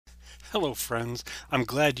Hello, friends. I'm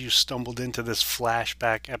glad you stumbled into this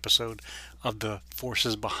flashback episode of the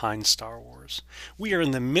forces behind Star Wars. We are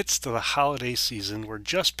in the midst of the holiday season. We're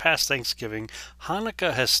just past Thanksgiving.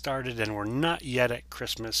 Hanukkah has started, and we're not yet at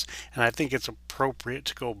Christmas. And I think it's appropriate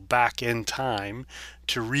to go back in time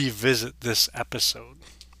to revisit this episode.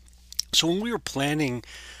 So, when we were planning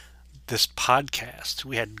this podcast,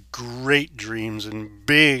 we had great dreams and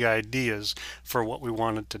big ideas for what we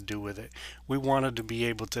wanted to do with it. We wanted to be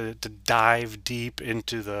able to dive deep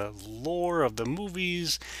into the lore of the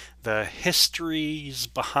movies, the histories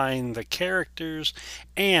behind the characters,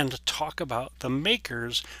 and talk about the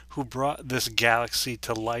makers who brought this galaxy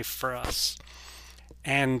to life for us.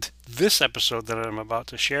 And this episode that I'm about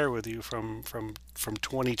to share with you from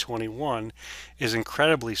 2021 is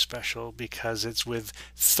incredibly special because it's with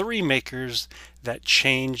three makers that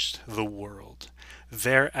changed the world.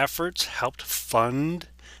 Their efforts helped fund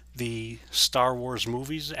the Star Wars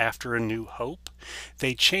movies after A New Hope.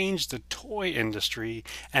 They changed the toy industry,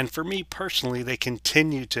 and for me personally, they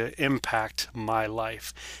continue to impact my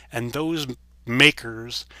life. And those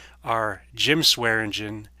makers are Jim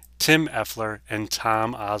Swearingen, Tim Effler, and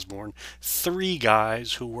Tom Osborne, three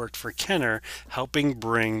guys who worked for Kenner helping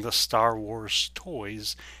bring the Star Wars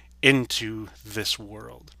toys into this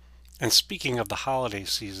world. And speaking of the holiday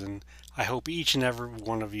season, I hope each and every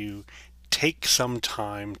one of you take some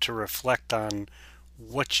time to reflect on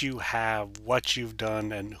what you have, what you've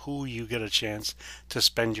done, and who you get a chance to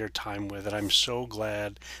spend your time with. And I'm so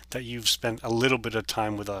glad that you've spent a little bit of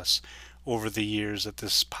time with us over the years that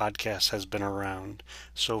this podcast has been around.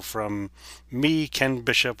 So, from me, Ken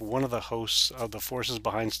Bishop, one of the hosts of the Forces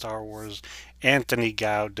Behind Star Wars, Anthony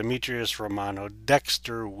Gow, Demetrius Romano,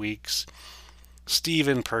 Dexter Weeks,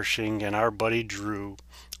 Stephen Pershing, and our buddy Drew,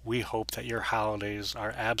 we hope that your holidays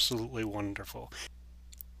are absolutely wonderful.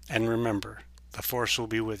 And remember, the Force will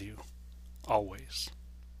be with you, always.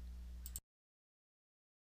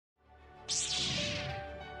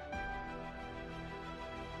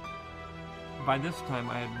 By this time,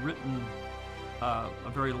 I had written a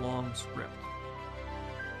very long script.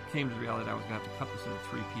 It came to the reality that I was going to have to cut this into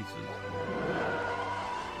three pieces.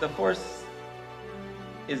 The Force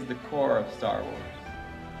is the core of Star Wars,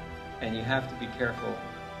 and you have to be careful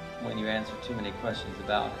when you answer too many questions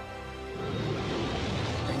about it.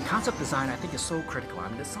 And concept design, I think, is so critical. I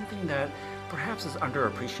mean, it's something that perhaps is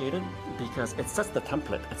underappreciated because it sets the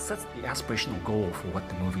template, it sets the aspirational goal for what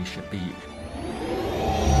the movie should be.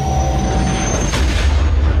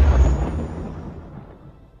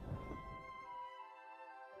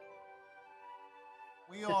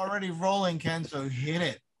 We are already rolling, Ken, so hit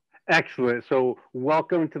it. Excellent. So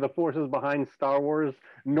welcome to the Forces Behind Star Wars.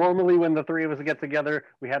 Normally when the three of us get together,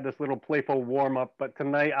 we have this little playful warm-up, but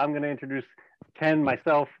tonight I'm going to introduce Ken,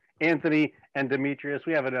 myself, Anthony, and Demetrius.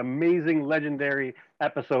 We have an amazing, legendary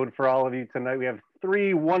episode for all of you tonight. We have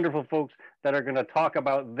three wonderful folks that are going to talk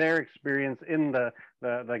about their experience in the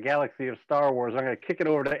galaxy of Star Wars. I'm going to kick it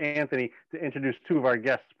over to Anthony to introduce two of our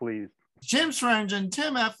guests, please. Jim Swearingen,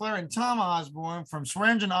 Tim Effler, and Tom Osborne from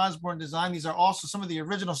Swearingen Osborne Design. These are also some of the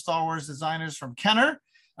original Star Wars designers from Kenner,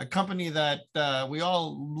 a company that we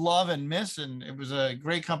all love and miss. And it was a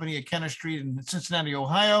great company at Kenner Street in Cincinnati,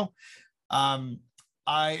 Ohio. I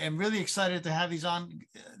am really excited to have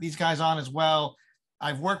these guys on as well.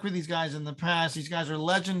 I've worked with these guys in the past. These guys are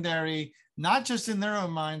legendary, not just in their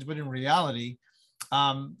own minds, but in reality.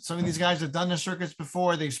 Some of these guys have done the circuits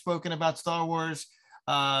before. They've spoken about Star Wars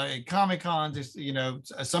at Comic-Cons. You know,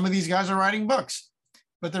 some of these guys are writing books.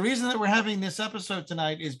 But the reason that we're having this episode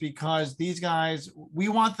tonight is because these guys, we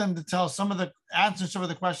want them to tell some of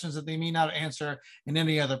the questions that they may not answer in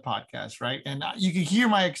any other podcast, right? And you can hear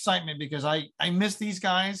my excitement because I miss these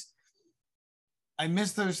guys. I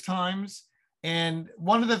miss those times. And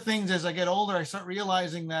one of the things as I get older, I start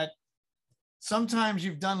realizing that sometimes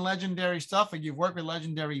you've done legendary stuff and you've worked with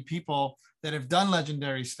legendary people that have done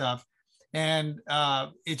legendary stuff. And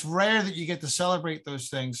it's rare that you get to celebrate those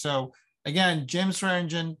things. So again, Jim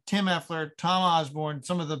Swearingen, Tim Effler, Tom Osborne,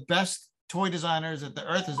 some of the best toy designers that the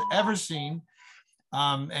earth has ever seen.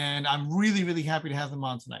 And I'm really, really happy to have them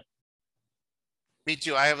on tonight. Me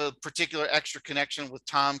too. I have a particular extra connection with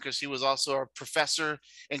Tom because he was also a professor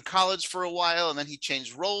in college for a while, and then he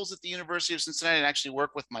changed roles at the University of Cincinnati and actually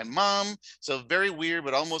worked with my mom. So very weird,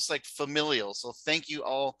 but almost like familial. So thank you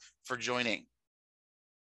all for joining.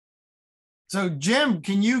 So Jim,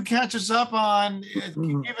 can you catch us up on, can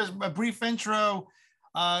you give us a brief intro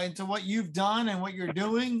into what you've done and what you're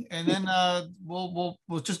doing? And then we'll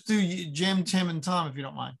just do Jim, Tim, and Tom, if you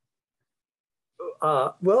don't mind.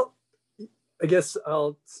 Well, I guess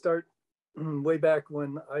I'll start way back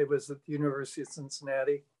when I was at the University of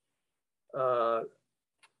Cincinnati. I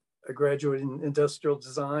graduated in industrial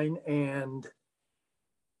design and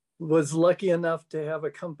was lucky enough to have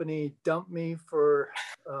a company dump me for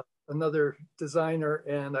another designer,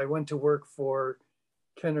 and I went to work for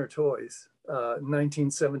Kenner Toys,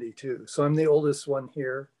 1972. So I'm the oldest one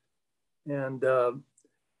here, and I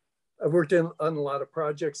worked on a lot of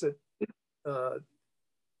projects at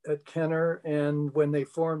Kenner, and when they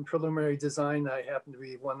formed Preliminary Design, I happened to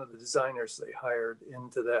be one of the designers they hired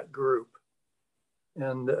into that group.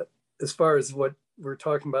 And as far as what we're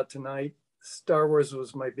talking about tonight, Star Wars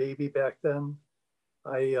was my baby back then.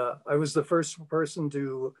 I was the first person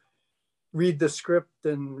to read the script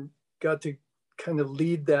and got to kind of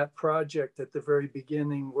lead that project at the very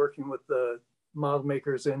beginning, working with the model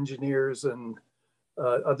makers, engineers, and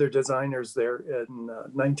other designers there in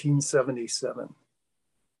 1977.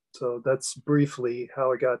 So that's briefly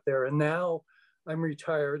how I got there. And now I'm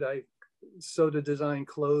retired. Soda Design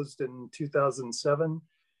closed in 2007,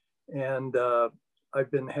 and I've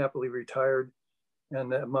been happily retired,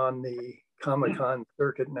 and I'm on the Comic-Con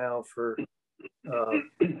circuit now for, I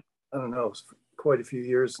don't know, quite a few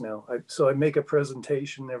years now. So I make a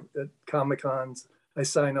presentation at Comic-Cons. I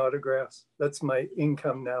sign autographs. That's my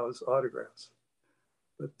income now, is autographs.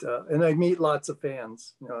 But and I meet lots of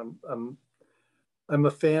fans. You know, I'm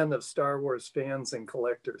a fan of Star Wars fans and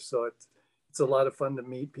collectors, so it's a lot of fun to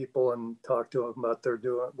meet people and talk to them about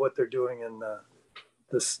what they're doing in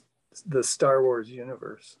the Star Wars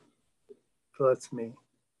universe. So that's me.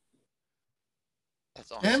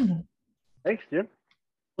 That's awesome. Jim? Thanks, Jim.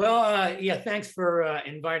 Well, yeah, thanks for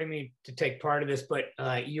inviting me to take part of this, but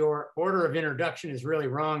your order of introduction is really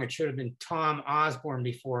wrong. It should have been Tom Osborne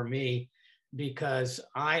before me, because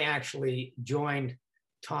I actually joined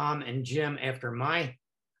Tom and Jim after my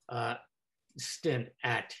stint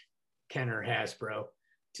at Kenner Hasbro.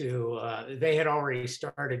 They had already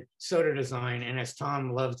started Soda Design, and as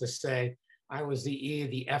Tom loves to say, I was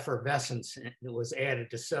the effervescence that was added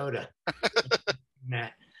to soda.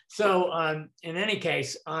 So in any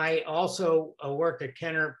case, I also worked at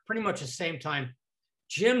Kenner pretty much the same time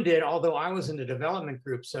Jim did, although I was in the development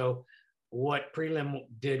group. So what Prelim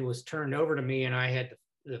did was turned over to me, and I had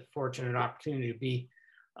the fortunate opportunity to be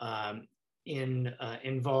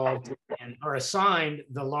involved or assigned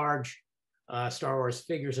the large Star Wars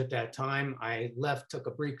figures at that time. I left, took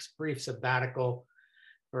a brief sabbatical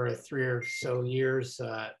for 3 or so years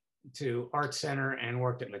to Art Center and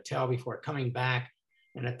worked at Mattel before coming back.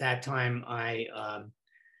 And at that time, I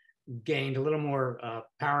gained a little more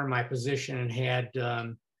power in my position and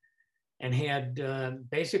had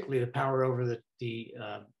basically the power over the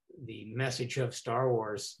message of Star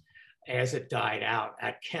Wars as it died out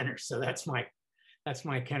at Kenner. So that's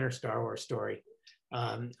my Kenner Star Wars story.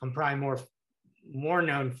 I'm probably more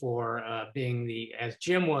known for being as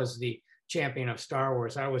Jim was the champion of Star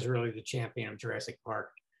Wars, I was really the champion of Jurassic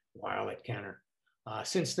Park while at Kenner.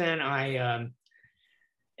 Since then, I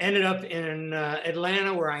ended up in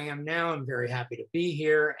Atlanta, where I am now. I'm very happy to be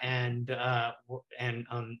here, and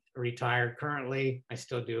I'm retired currently. I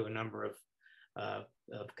still do a number of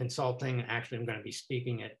consulting. Actually, I'm going to be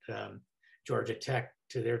speaking at Georgia Tech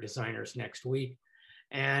to their designers next week,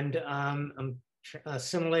 and I'm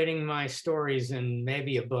assimilating my stories in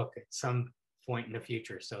maybe a book at some point in the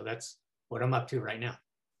future. So that's what I'm up to right now.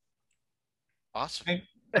 Awesome.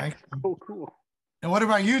 Cool. And what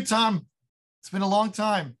about you, Tom? It's been a long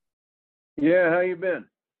time. Yeah, how you been?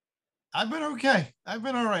 I've been okay. I've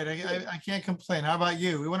been all right. I can't complain. How about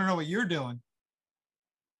you? We want to know what you're doing.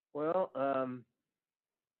 Well,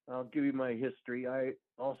 I'll give you my history. I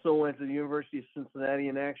also went to the University of Cincinnati,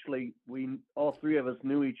 and actually, all three of us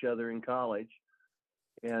knew each other in college.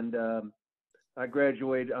 And I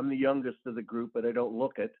graduated. I'm the youngest of the group, but I don't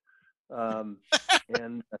look it.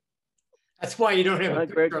 And that's why you don't have I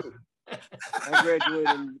graduated.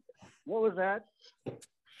 What was that?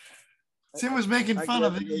 Tim was making fun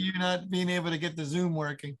of you not being able to get the Zoom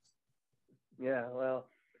working. Yeah, well,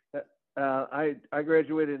 I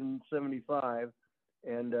graduated in '75,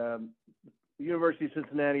 and the University of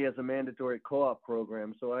Cincinnati has a mandatory co-op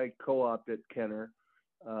program, so I co-opted at Kenner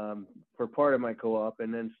for part of my co-op,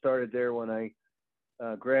 and then started there when I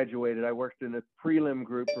graduated. I worked in a prelim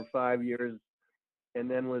group for 5 years, and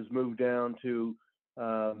then was moved down to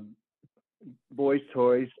Boys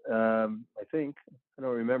Toys, I think. I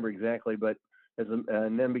don't remember exactly, but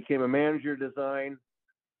and then became a manager of design,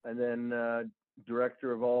 and then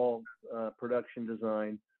director of all production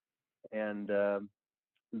design. And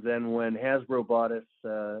then when Hasbro bought us,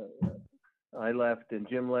 I left and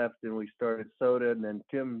Jim left, and we started Soda, and then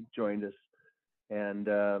Tim joined us. And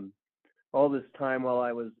all this time while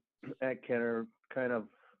I was at Kenner, kind of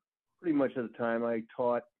pretty much of the time. I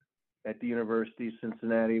taught at the University of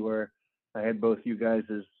Cincinnati, where I had both you guys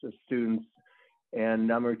as students,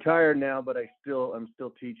 and I'm retired now, but I'm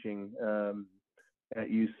still teaching at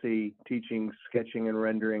UC, teaching sketching and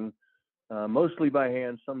rendering, mostly by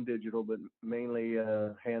hand, some digital, but mainly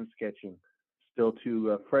hand sketching, still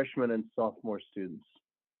to freshmen and sophomore students.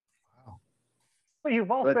 Wow. Well, you've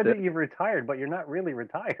all said that you've retired, but you're not really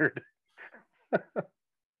retired.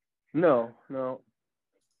 No,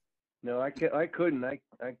 I couldn't. I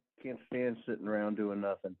can't stand sitting around doing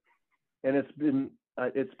nothing. And it's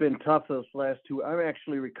been tough those last two. I'm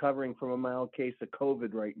actually recovering from a mild case of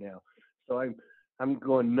COVID right now, so I'm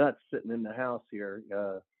going nuts sitting in the house here.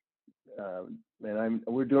 And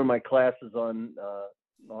we're doing my classes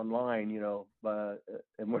online, you know,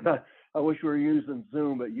 and we're not. I wish we were using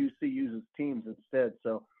Zoom, but UC uses Teams instead.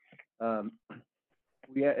 So,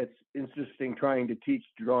 it's interesting trying to teach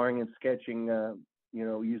drawing and sketching, you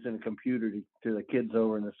know, using a computer to the kids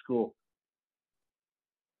over in the school.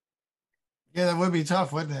 Yeah, that would be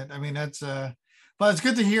tough, wouldn't it? I mean, but it's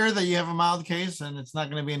good to hear that you have a mild case and it's not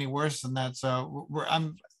going to be any worse than that. So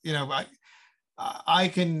I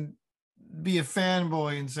can be a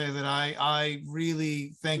fanboy and say that I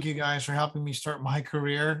really thank you guys for helping me start my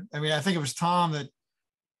career. I mean, I think it was Tom that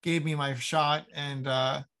gave me my shot, and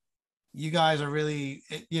you guys are really,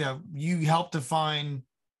 you helped define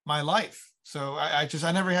my life. So I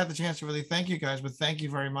never had the chance to really thank you guys, but thank you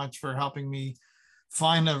very much for helping me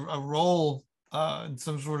find a role and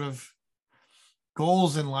some sort of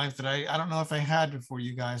goals in life that I don't know if I had before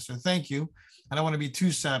you guys. So thank you. I don't want to be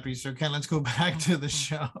too sappy. So Ken, let's go back to the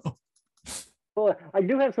show. Well, I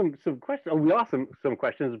do have some questions. We asked some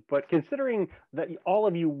questions, but considering that all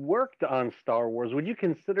of you worked on Star Wars, would you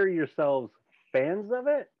consider yourselves fans of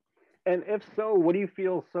it? And if so, what do you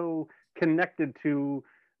feel so connected to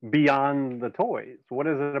beyond the toys? What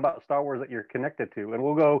is it about Star Wars that you're connected to? And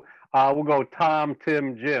we'll go Tom,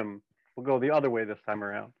 Tim, Jim. We'll go the other way this time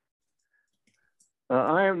around.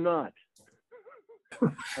 I am not.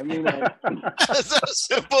 I mean, That's so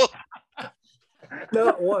simple.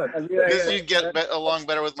 Not what? I mean, Because you get along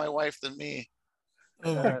better with my wife than me.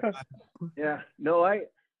 Yeah. No,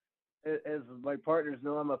 as my partners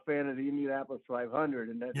know, I'm a fan of the Indianapolis 500,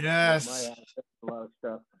 and that's yes, my house, a lot of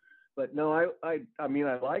stuff. But no, I mean,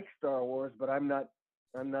 I like Star Wars, but I'm not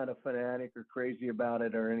a fanatic or crazy about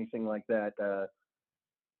it or anything like that.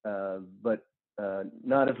 But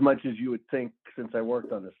not as much as you would think, since I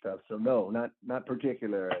worked on this stuff. So no, not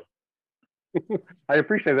particularly. I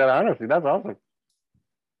appreciate that honesty. That's awesome.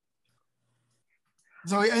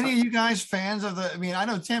 So any of you guys fans of I mean, I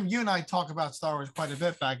know Tim, you and I talk about Star Wars quite a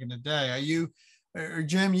bit back in the day. Are you, or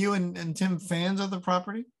Jim, you and Tim fans of the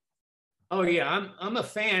property? Oh yeah, I'm a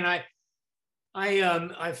fan.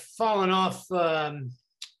 I've fallen off a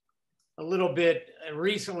little bit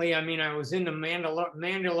recently. I mean, I was in the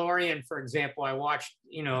Mandalorian, for example. I watched,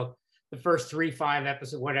 the first 3-5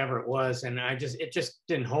 episodes, whatever it was, and it just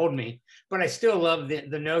didn't hold me. But I still love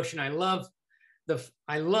the notion. I love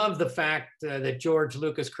the fact that George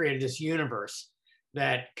Lucas created this universe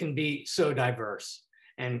that can be so diverse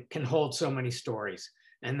and can hold so many stories.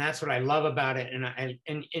 And that's what I love about it.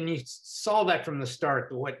 And you saw that from the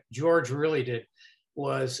start. What George really did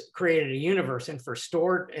was created a universe. And for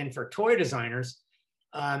toy designers,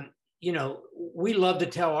 we love to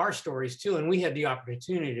tell our stories too. And we had the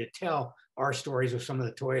opportunity to tell our stories with some of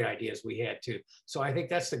the toy ideas we had too. So I think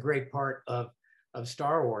that's the great part of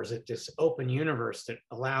Star Wars, it's this open universe that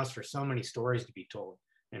allows for so many stories to be told.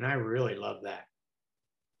 And I really love that.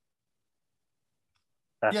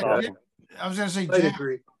 That's awesome. I was going to say, I'd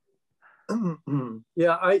agree.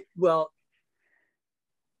 Yeah, I'd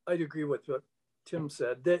agree with what Tim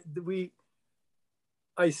said.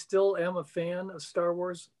 I still am a fan of Star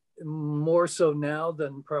Wars, more so now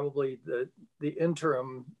than probably the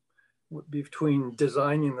interim between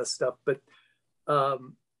designing the stuff. But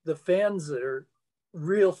the fans that are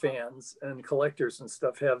real fans and collectors and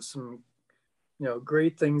stuff have some,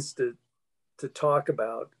 great things to talk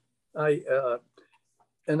about.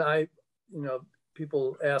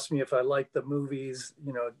 People ask me if I like the movies,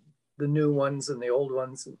 the new ones and the old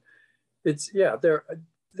ones. And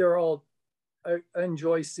they're all, I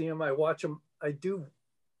enjoy seeing them. I watch them. I do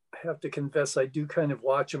have to confess, I do kind of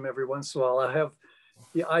watch them every once in a while. I have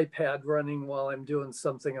the iPad running while I'm doing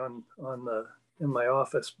something in my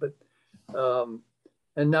office. But,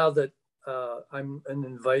 and now that I'm an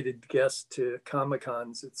invited guest to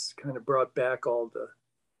Comic-Cons, it's kind of brought back all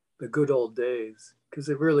the good old days. Because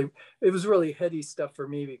it was really heady stuff for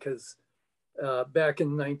me, because back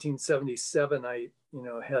in 1977, I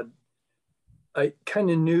kind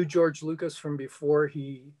of knew George Lucas from before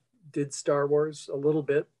he did Star Wars a little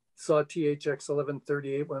bit, saw THX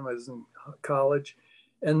 1138 when I was in college.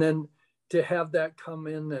 And then to have that come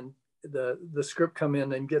in and the script come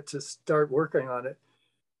in and get to start working on it.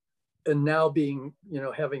 And now being,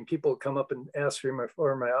 having people come up and ask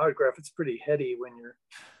for my autograph, it's pretty heady when you're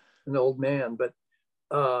an old man. But,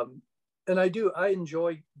 and I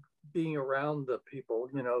enjoy being around the people.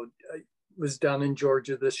 I was down in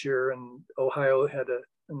Georgia this year, and Ohio had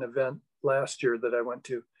an event last year that I went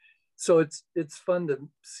to. So it's fun to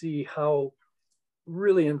see how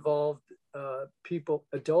really involved people,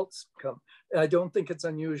 adults come. I don't think it's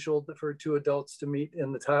unusual for two adults to meet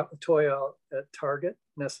in the toy aisle at Target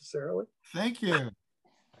necessarily. Thank you.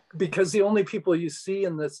 Because the only people you see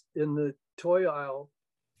in the toy aisle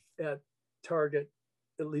at Target,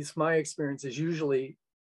 at least my experience, is usually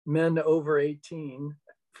men over 18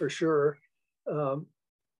 for sure,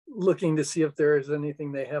 looking to see if there is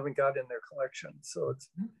anything they haven't got in their collection. So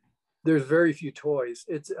there's very few toys.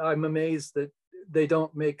 I'm amazed that they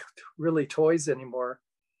don't make really toys anymore,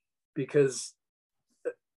 because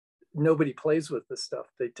nobody plays with this stuff.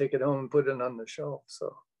 They take it home and put it on the shelf.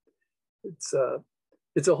 So it's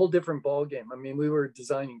a whole different ball game. I mean, we were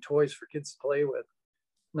designing toys for kids to play with,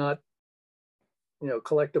 not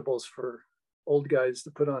collectibles for old guys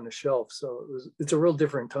to put on a shelf. So it's a real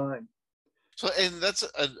different time. So, and that's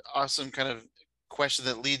an awesome kind of question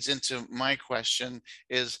that leads into my question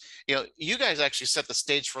is, you guys actually set the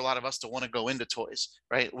stage for a lot of us to want to go into toys,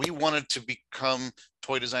 right? We wanted to become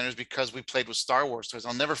toy designers because we played with Star Wars toys.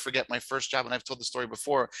 I'll never forget my first job, and I've told the story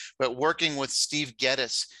before, but working with Steve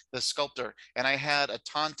Geddes, the sculptor, and I had a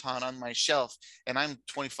Tauntaun on my shelf, and I'm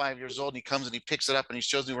 25 years old, and he comes and he picks it up and he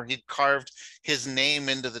shows me where he'd carved his name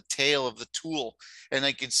into the tail of the tool, and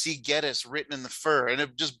I could see Geddes written in the fur, and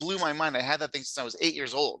it just blew my mind. I had that thing since I was 8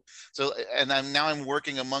 years old. So, and I'm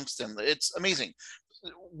working amongst them. It's amazing.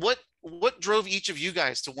 What drove each of you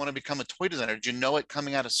guys to want to become a toy designer? Did you know it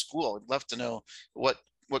coming out of school? I'd love to know what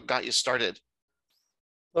got you started.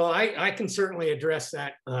 Well, I can certainly address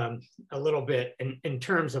that a little bit in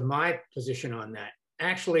terms of my position on that.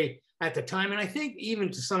 Actually, at the time, and I think even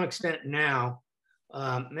to some extent now,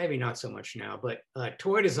 maybe not so much now, but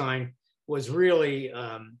toy design was really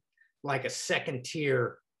like a second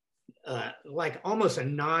tier, like almost a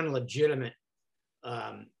non-legitimate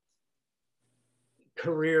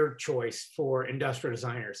career choice for industrial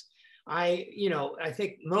designers. I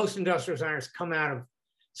think most industrial designers come out of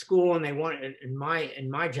school and they want, in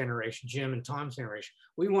my generation, Jim and Tom's generation,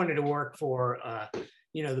 we wanted to work for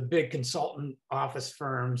the big consultant office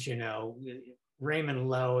firms, Raymond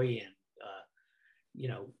Loewy and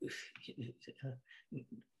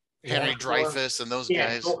Henry Dreyfuss and those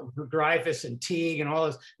guys. Dreyfuss and Teague and all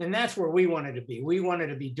those. And that's where we wanted to be. We wanted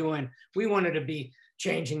to be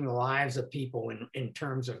changing the lives of people in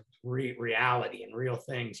terms of reality and real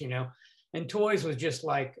things, And toys was just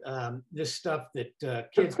like this stuff that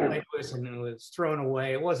kids played with and it was thrown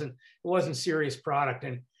away. It wasn't serious product.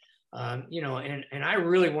 And, and I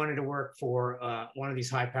really wanted to work for one of these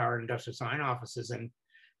high-powered industrial design offices. And in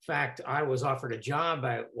fact, I was offered a job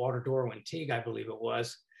by Walter Dorwin Teague, I believe it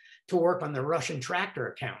was, to work on the Russian tractor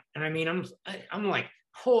account. And I mean, I'm like,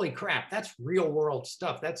 holy crap, that's real world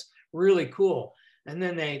stuff. That's really cool. And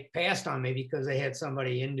then they passed on me because they had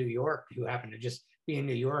somebody in New York who happened to just be in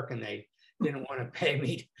New York, and they didn't want to pay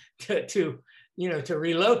me to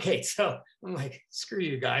relocate. So I'm like, screw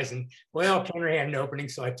you guys. And well, Henry had an opening,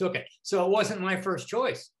 so I took it. So it wasn't my first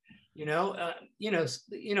choice, and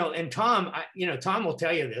Tom, Tom will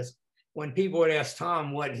tell you this. When people would ask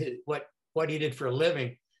Tom what he did for a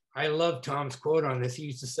living, I love Tom's quote on this. He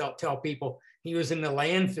used to tell people he was in the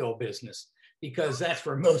landfill business because that's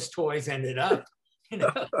where most toys ended up.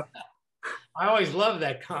 I always loved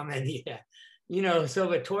that comment he had. So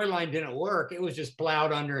the toy line didn't work. It was just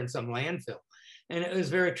plowed under in some landfill. And it was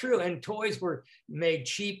very true. And toys were made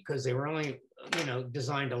cheap because they were only,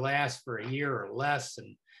 designed to last for a year or less.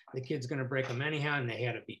 And the kid's going to break them anyhow. And they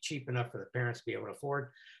had to be cheap enough for the parents to be able to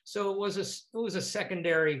afford. So it was a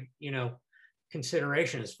secondary,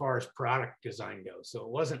 consideration as far as product design goes. So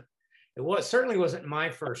it certainly wasn't my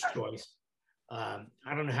first choice. I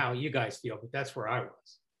don't know how you guys feel, but that's where I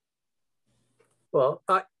was. Well,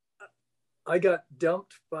 I got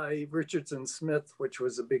dumped by Richardson Smith, which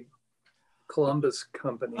was a big Columbus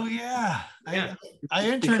company. Oh yeah, Yeah. I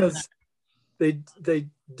interned. They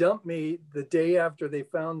dumped me the day after they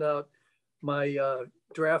found out my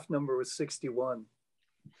draft number was 61,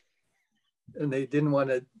 and they didn't want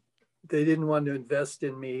to invest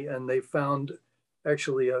in me, and they found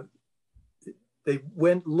actually they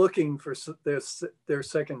went looking for their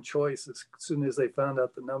second choice as soon as they found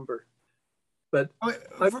out the number. But I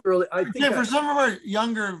I think for some of our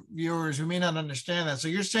younger viewers who may not understand that, so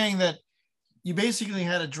you're saying that you basically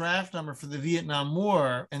had a draft number for the Vietnam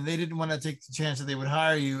War, and they didn't want to take the chance that they would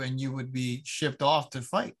hire you and you would be shipped off to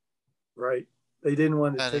fight. right. They didn't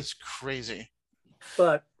want to That take, is crazy.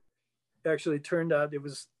 but actually it turned out it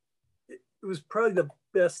was probably the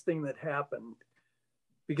best thing that happened,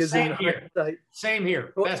 because Same in here. hindsight, Same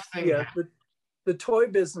here. Best thing. yeah, the toy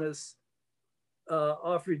business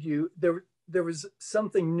offered you, there was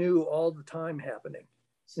something new all the time happening.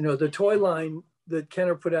 You know, the toy line that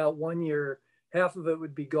Kenner put out one year, half of it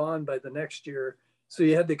would be gone by the next year. So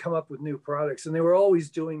you had to come up with new products, and they were always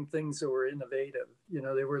doing things that were innovative. You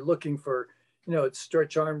know, they were looking for, you know,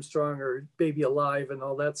 Stretch Armstrong or Baby Alive and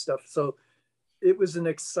all that stuff. So it was an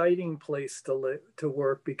exciting place to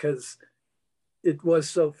work, because it was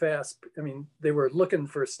so fast. I mean, they were looking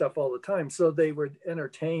for stuff all the time. So they would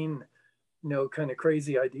entertain, you know, kind of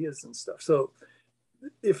crazy ideas and stuff. So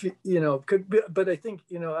if you know, could be, but I think,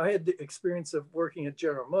 you know, I had the experience of working at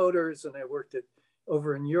General Motors, and I worked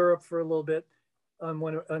over in Europe for a little bit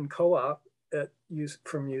on co-op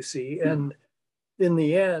from UC. And in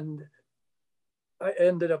the end, I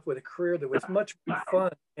ended up with a career that was much more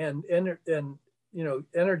fun and you know,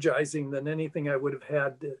 energizing than anything I would have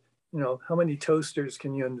had to, you know, how many toasters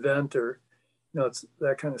can you invent, or, you know, it's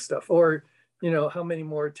that kind of stuff. Or, you know, how many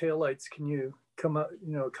more taillights can you come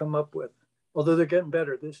up with? Although they're getting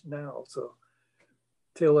better now, so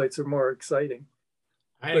taillights are more exciting.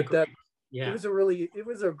 I agree. Yeah. It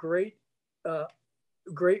was a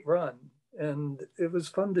great run, and it was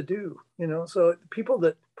fun to do, you know. So people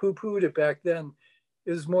that poo-pooed it back then,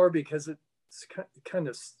 it was more because it's kind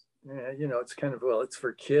of, you know, it's kind of, well, it's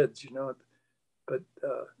for kids, you know. But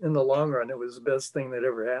in the long run, it was the best thing that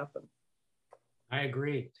ever happened. I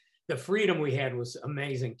agree. The freedom we had was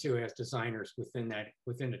amazing too, as designers within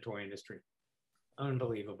the toy industry.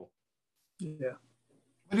 Unbelievable. Yeah.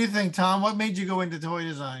 What do you think, Tom? What made you go into toy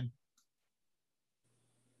design?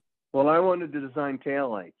 Well, I wanted to design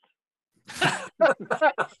taillights.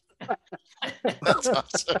 That's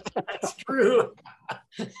awesome. That's true.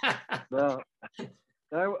 Well,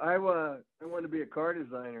 I wanted to be a car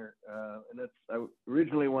designer, and I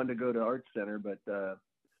originally wanted to go to Art Center, but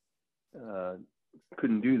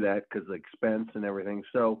couldn't do that because of expense and everything.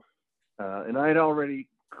 So, and I had already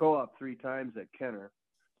co-op 3 times at Kenner,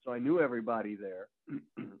 so I knew everybody there,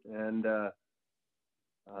 and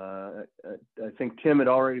I think Tim had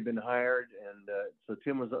already been hired, and so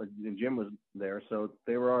Jim was there, so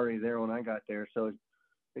they were already there when I got there. So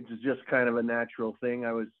it was just kind of a natural thing.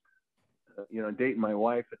 I was, you know, dating my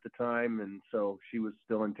wife at the time, and so she was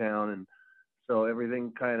still in town, and so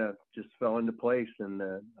everything kind of just fell into place. And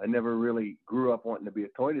I never really grew up wanting to be a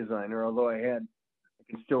toy designer, although I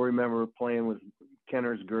can still remember playing with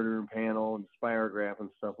Kenner's girder and panel and Spirograph and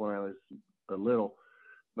stuff when I was little,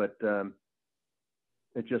 but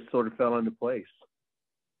it just sort of fell into place.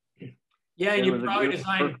 Yeah, and you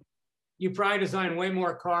probably designed way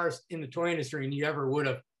more cars in the toy industry than you ever would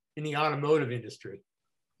have in the automotive industry.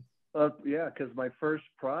 Yeah, because my first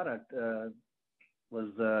product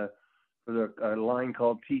was for a line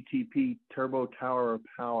called TTP, Turbo Tower of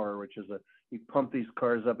Power, which is you pump these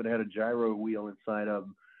cars up and had a gyro wheel inside of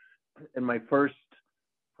them. And my first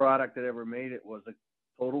product that ever made it was a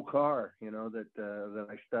total car, you know, that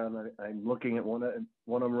I started. I'm looking at one of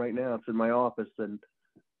them right now. It's in my office, and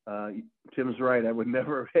Tim's right. I would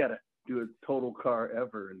never have had to do a total car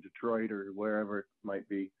ever in Detroit or wherever it might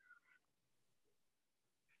be.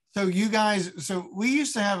 So we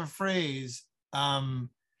used to have a phrase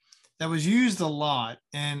that was used a lot,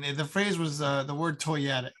 and the phrase was the word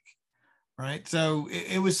toyetic, right? So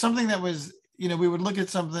it was something that was, you know, we would look at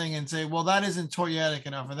something and say, well, that isn't toyetic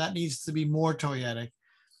enough, or that needs to be more toyetic.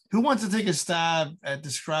 Who wants to take a stab at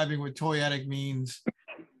describing what toyetic means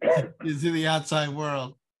to the outside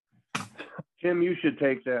world? Tim, you should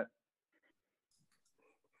take that.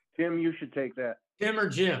 Tim Tim or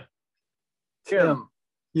Jim? Tim.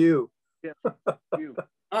 You. Yeah, you.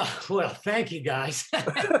 Oh, well, thank you, guys.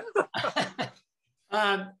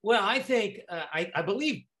 Well, I think, I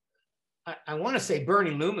believe, I want to say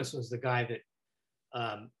Bernie Loomis was the guy that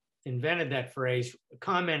invented that phrase,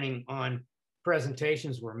 commenting on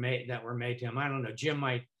presentations that were made to him. I don't know, Jim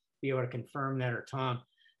might be able to confirm that, or Tom.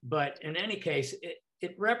 But in any case,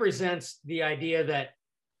 it represents the idea that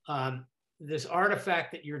this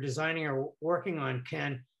artifact that you're designing or working on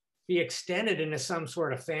can be extended into some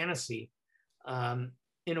sort of fantasy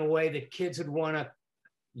in a way that kids would want to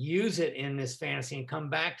use it in this fantasy and come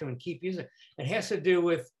back to and keep using it. It has to do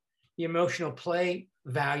with the emotional play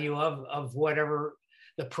value of whatever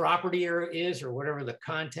the property is, or whatever the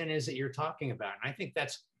content is that you're talking about. And I think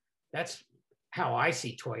that's how I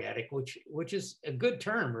see toyetic, which is a good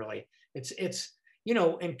term, really. It's you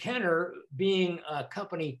know, and Kenner being a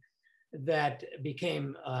company that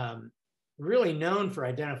became really known for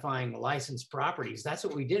identifying licensed properties, that's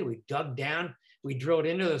what we did. We dug down, we drilled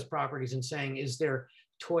into those properties and saying, is there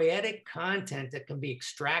toyetic content that can be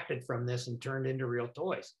extracted from this and turned into real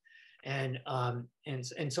toys? And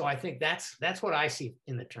so I think that's what I see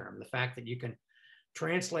in the term, the fact that you can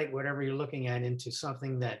translate whatever you're looking at into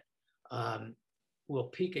something that will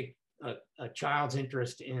pique a child's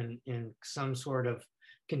interest in some sort of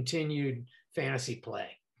continued fantasy play.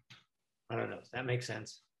 I don't know. Does that make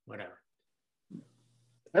sense? Whatever.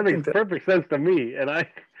 That makes perfect sense to me, and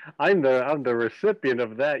I'm the recipient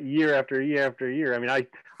of that year after year after year. I mean,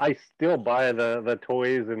 I still buy the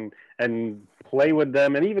toys and play with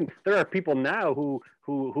them, and even there are people now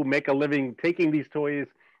who make a living taking these toys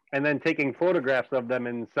and then taking photographs of them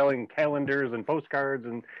and selling calendars and postcards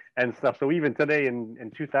and stuff. So even today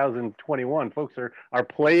in 2021, folks are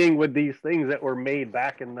playing with these things that were made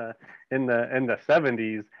back in the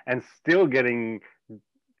 70s and still getting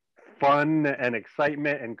fun and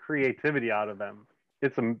excitement and creativity out of them.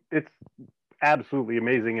 It's absolutely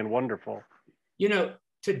amazing and wonderful. You know,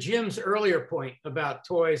 to Jim's earlier point about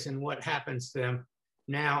toys and what happens to them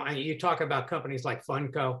now, and you talk about companies like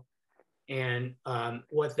Funko and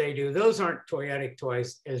what they do. Those aren't toyetic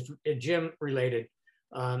toys, as Jim related.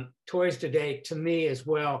 Toys today, to me as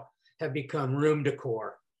well, have become room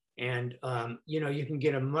decor. And, you know, you can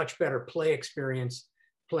get a much better play experience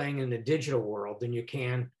playing in the digital world than you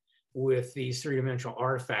can with these three-dimensional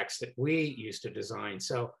artifacts that we used to design.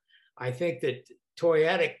 So I think that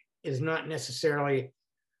toyetic is not necessarily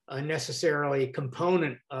a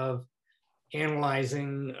component of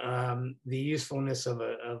analyzing the usefulness of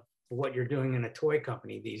what you're doing in a toy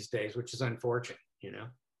company these days, which is unfortunate. You know,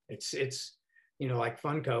 it's you know, like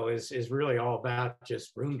Funko is really all about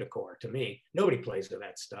just room decor to me. Nobody plays with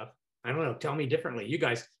that stuff. I don't know. Tell me differently. You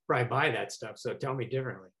guys probably buy that stuff, so tell me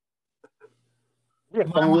differently. Yeah,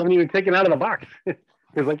 we haven't even taken out of the box.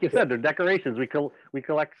 Because like you said, they're decorations. We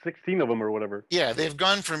collect 16 of them or whatever. Yeah, they've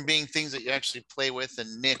gone from being things that you actually play with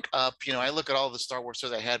and nick up. You know, I look at all the Star Wars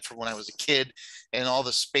toys I had from when I was a kid, and all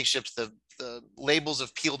the spaceships, the labels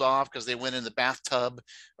have peeled off because they went in the bathtub.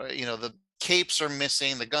 You know, the capes are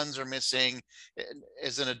missing, the guns are missing.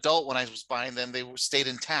 As an adult, when I was buying them, they stayed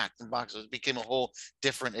intact in boxes. It became a whole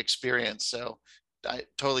different experience. So I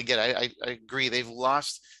totally get it. I agree. They've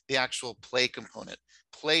lost the actual play component.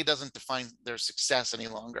 Play doesn't define their success any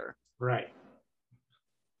longer. Right.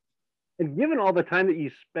 And given all the time that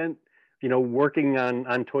you spent, you know, working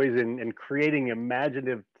on toys and creating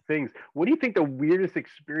imaginative things, what do you think the weirdest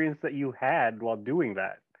experience that you had while doing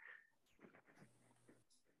that?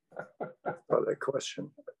 Oh, that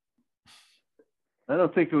question. I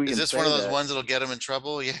don't think we can. Is this say one of those that. ones that'll get them in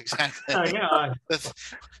trouble? Yeah, exactly. Yeah.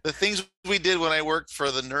 The things we did when I worked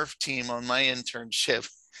for the Nerf team on my internship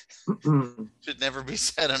should never be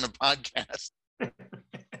said on a podcast.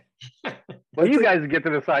 Well, you guys get to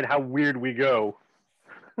decide how weird we go.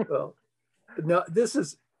 Well, no, this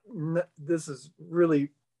is really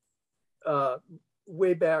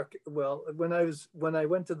way back. Well, when I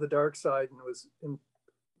went to the dark side and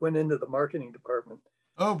went into the marketing department.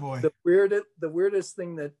 Oh boy. The weirdest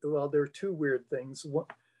thing that, well, there are two weird things.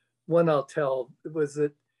 One I'll tell was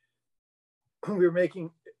that we were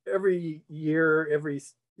making every year,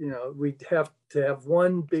 we'd have to have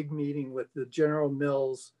one big meeting with the General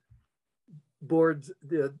Mills boards,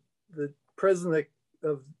 the president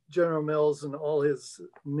of General Mills and all his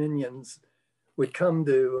minions would come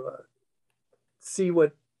to see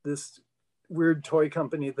what this weird toy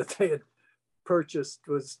company that they had purchased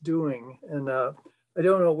was doing. And I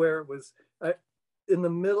don't know where it was. In the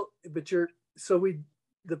middle, but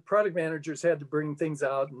the product managers had to bring things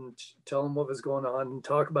out and tell them what was going on and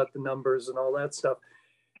talk about the numbers and all that stuff.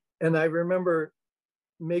 And I remember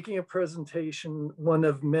making a presentation, one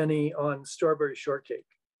of many, on strawberry shortcake.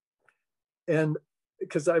 And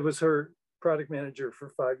because I was her product manager for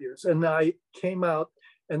 5 years, and I came out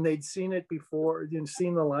and they'd seen it before,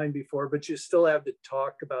 seen the line before, but you still have to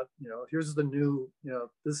talk about, here's the new,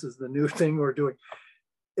 this is the new thing we're doing.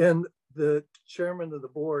 And the chairman of the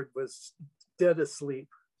board was dead asleep.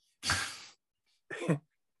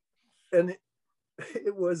 And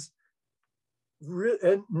it was,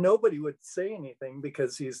 and nobody would say anything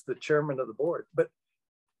because he's the chairman of the board, but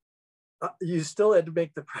you still had to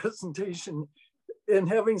make the presentation, and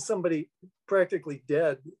having somebody practically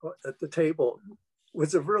dead at the table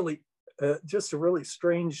was a really, just a really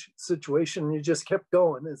strange situation. You just kept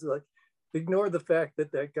going. It's like, ignore the fact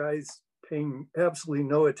that that guy's paying absolutely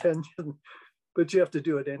no attention, but you have to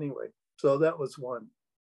do it anyway. So that was one.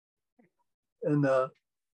 And I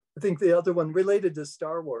think the other one related to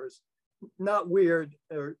Star Wars, not weird,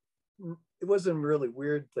 or it wasn't a really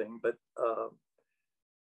weird thing, but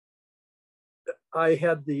I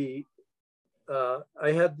had the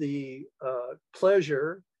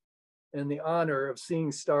pleasure and the honor of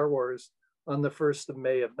seeing Star Wars on the 1st of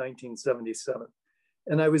May of 1977.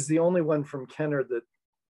 And I was the only one from Kenner that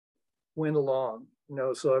went along,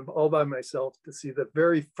 so I'm all by myself to see the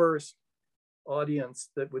very first audience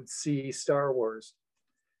that would see Star Wars.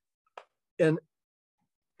 And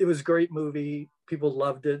it was a great movie. People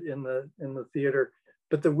loved it in the theater.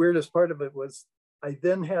 But the weirdest part of it was I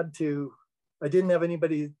didn't have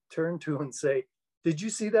anybody turn to and say, did you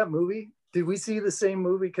see that movie? Did we see the same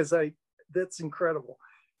movie? Because that's incredible.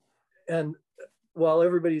 And while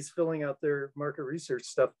everybody's filling out their market research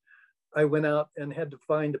stuff, I went out and had to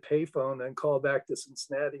find a payphone and call back to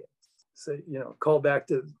Cincinnati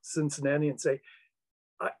and say,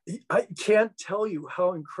 I can't tell you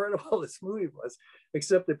how incredible this movie was,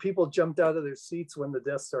 except that people jumped out of their seats when the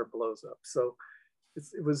Death Star blows up. So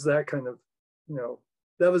it was that kind of,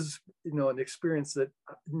 that was, an experience that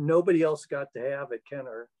nobody else got to have at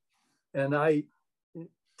Kenner. And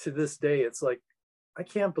to this day, it's like, I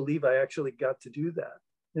can't believe I actually got to do that.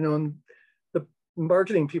 And the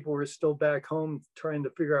marketing people were still back home trying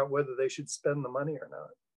to figure out whether they should spend the money or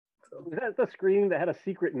not. So, was that the screening that had a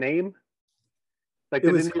secret name? Like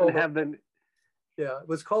it was didn't even have the. Yeah, it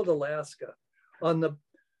was called Alaska on the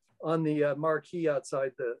marquee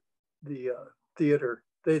outside the theater.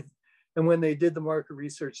 And when they did the market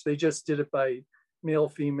research, they just did it by male,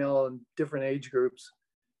 female, and different age groups.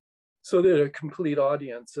 So they had a complete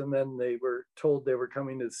audience, and then they were told they were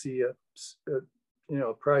coming to see a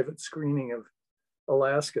private screening of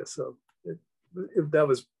Alaska. So that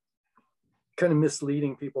was kind of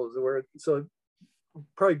misleading people as it were. So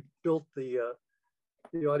probably built the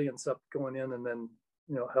audience up going in, and then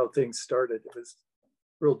how things started. It was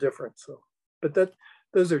real different. So, but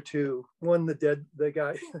those are two. One, the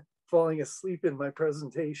guy falling asleep in my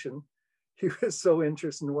presentation. He was so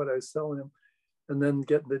interested in what I was telling him. And then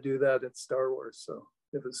getting to do that at Star Wars. So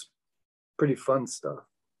it was pretty fun stuff.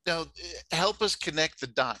 Now, help us connect the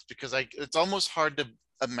dots, because it's almost hard to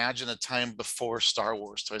imagine a time before Star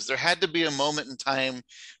Wars toys. There had to be a moment in time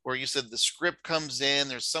where you said the script comes in,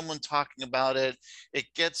 there's someone talking about it, it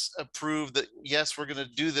gets approved that, yes, we're going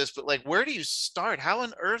to do this, but like, where do you start? How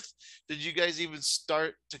on earth did you guys even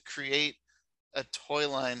start to create a toy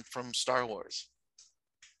line from Star Wars?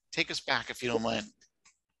 Take us back if you don't mind.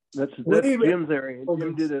 That's Jim's area.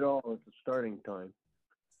 Jim did it all at the starting time.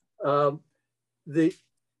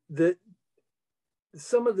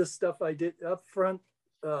 Some of the stuff I did up front,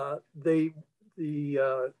 the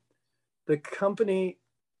company,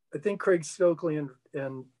 I think Craig Stokely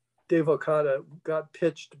and Dave Okada got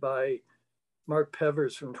pitched by Mark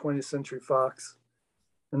Pevers from 20th Century Fox,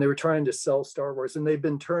 and they were trying to sell Star Wars, and they'd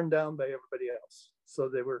been turned down by everybody else. So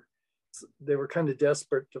they were kind of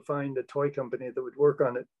desperate to find a toy company that would work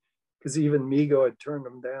on it, because even Mego had turned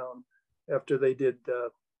them down after they did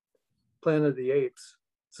Planet of the Apes.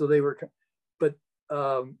 So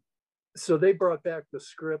so they brought back the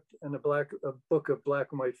script and a book of black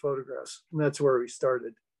and white photographs, and that's where we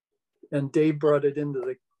started. And Dave brought it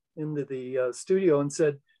into the studio and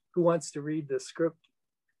said, "Who wants to read this script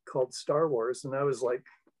called Star Wars?" And I was like,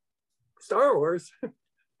 "Star Wars,"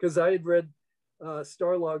 because I had read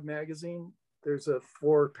Starlog magazine. There's a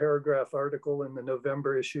 4-paragraph article in the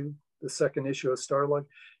November issue, the second issue of Starlog,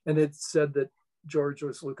 and it said that George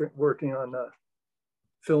was working on a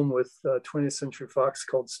film with 20th Century Fox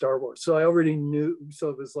called Star Wars. So I already knew, so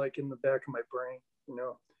it was like in the back of my brain,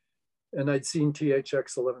 and I'd seen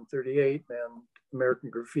THX 1138 and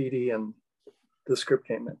American Graffiti, and the script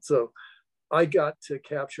came in. So I got to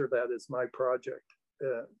capture that as my project,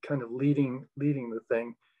 kind of leading the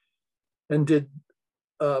thing, and did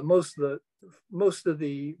most of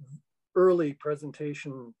the early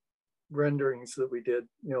presentation renderings that we did,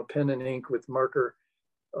 pen and ink with marker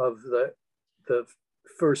of the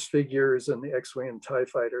first figures and the X-Wing and TIE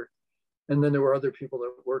Fighter. And then there were other people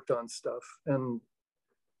that worked on stuff. And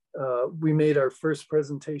we made our first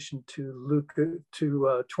presentation to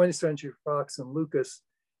 20th Century Fox and Lucas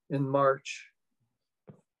in March.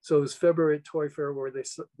 So it was February at Toy Fair where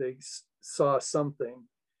they saw something.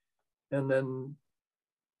 And then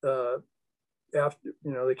after,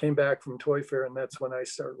 they came back from Toy Fair, and that's when I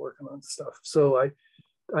started working on stuff. So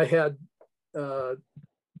I had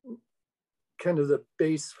kind of the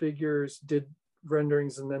base figures, did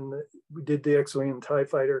renderings, and then we did the X-Wing and TIE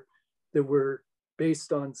Fighter. that were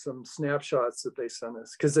based on some snapshots that they sent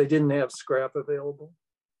us because they didn't have scrap available.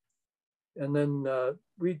 And then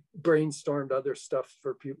we brainstormed other stuff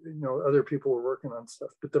for people, other people were working on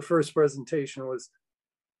stuff. But the first presentation was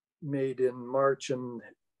made in March and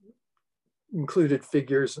included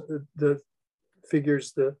figures, the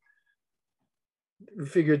figures that we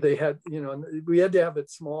figured they had, we had to have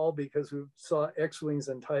it small because we saw X-Wings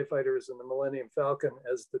and TIE Fighters and the Millennium Falcon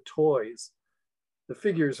as the toys. The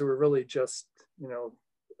figures were really just, a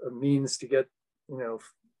means to get,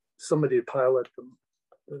 somebody to pilot them,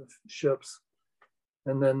 the ships.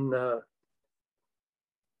 And then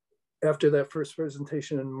after that first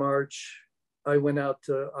presentation in March, I went out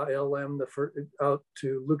to ILM, out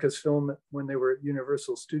to Lucasfilm when they were at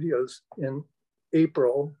Universal Studios in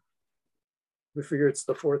April. We figure it's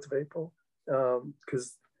the 4th of April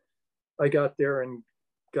because I got there and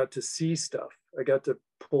got to see stuff. I got to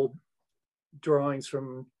pull drawings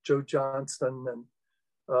from Joe Johnston and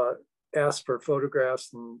asked for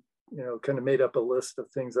photographs and, kind of made up a list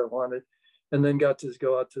of things I wanted. And then got to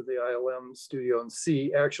go out to the ILM studio and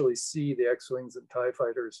actually see the X-Wings and TIE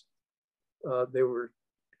Fighters.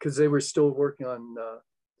 Because they were still working on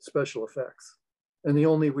special effects. And the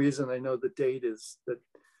only reason I know the date is that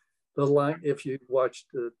the line, if you watched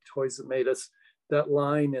the Toys That Made Us, that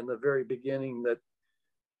line in the very beginning that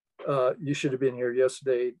you should have been here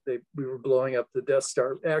yesterday, we were blowing up the Death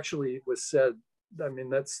Star, actually was said,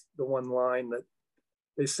 that's the one line that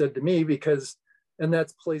they said to me and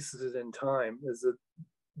that's places it in time, is that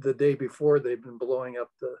the day before they've been blowing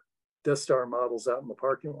up the Death Star models out in the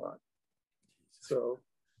parking lot. So,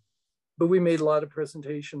 but we made a lot of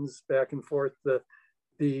presentations back and forth. The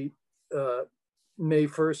May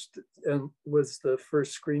 1st was the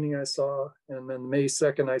first screening I saw. And then May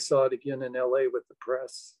 2nd, I saw it again in LA with the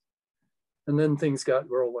press. And then things got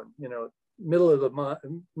rolling, middle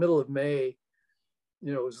of May,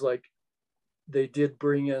 it was like they did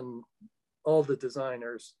bring in all the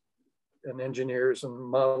designers and engineers and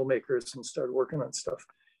model makers and started working on stuff,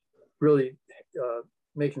 really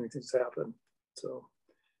making things happen. So,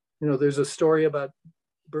 there's a story about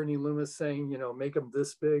Bernie Loomis saying, make them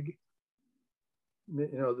this big,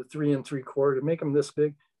 the 3 3/4, make them this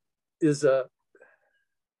big is I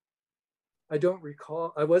don't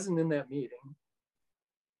recall, I wasn't in that meeting.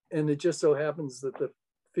 And it just so happens that the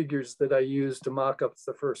figures that I used to mock up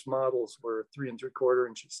the first models were 3 3/4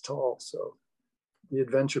 inches tall. So the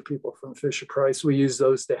adventure people from Fisher Price, we used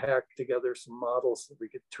those to hack together some models that we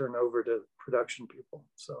could turn over to production people.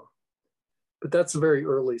 So, but that's a very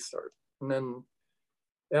early start. And then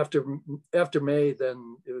after May,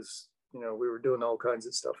 then it was, we were doing all kinds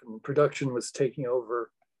of stuff and production was taking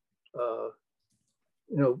over,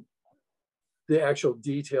 the actual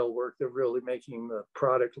detail work, they're really making the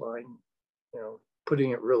product line,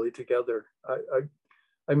 putting it really together.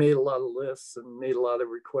 I made a lot of lists and made a lot of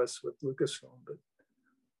requests with Lucasfilm, but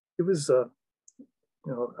it was, I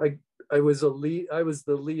was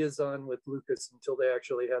the liaison with Lucas until they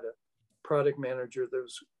actually had a product manager that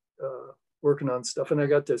was working on stuff, and I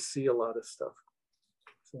got to see a lot of stuff.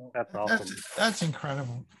 So that's awesome. That's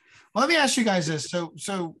incredible. Well, let me ask you guys this.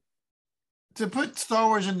 So to put Star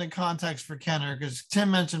Wars into context for Kenner, because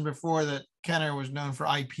Tim mentioned before that Kenner was known for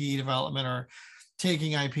IP development or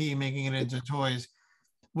taking IP and making it into toys.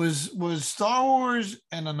 Was Star Wars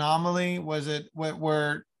an anomaly? Was it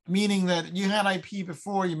where meaning that you had IP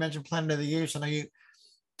before? You mentioned Planet of the Apes. I know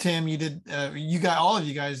Tim, you did. All of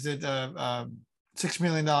you guys did $6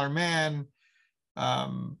 Million Man.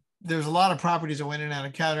 There's a lot of properties that went in and out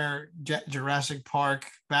of Kenner, Jurassic Park,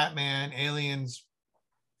 Batman, Aliens.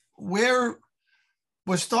 Where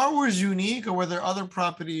was Star Wars unique, or were there other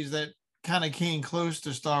properties that kind of came close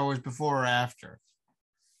to Star Wars before or after?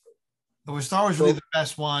 Or was Star Wars really the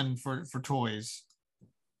best one for toys?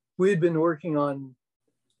 We had been working on,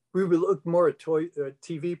 we would look more at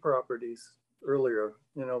TV properties earlier.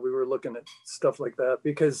 We were looking at stuff like that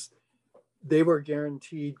because they were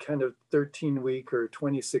guaranteed kind of 13-week or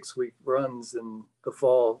 26-week runs in the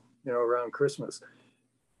fall, around Christmas.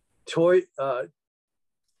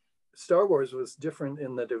 Star Wars was different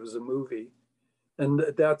in that it was a movie. And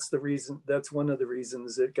that's one of the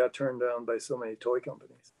reasons it got turned down by so many toy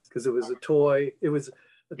companies, because it was a toy, it was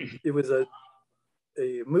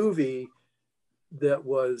a movie that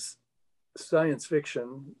was science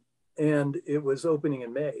fiction, and it was opening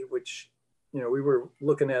in May, which, we were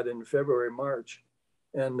looking at in February, March.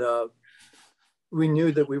 And we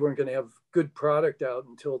knew that we weren't going to have good product out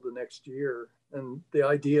until the next year. And the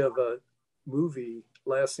idea of a movie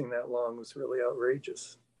lasting that long was really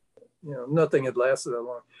outrageous. Nothing had lasted that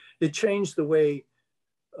long. It changed the way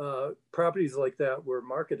properties like that were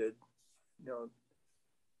marketed. you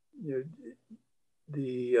know,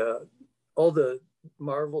 the all the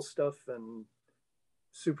Marvel stuff and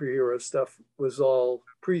superhero stuff was all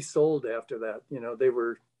pre-sold after that. You know,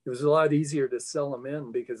 it was a lot easier to sell them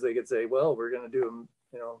in because they could say, well, we're going to do,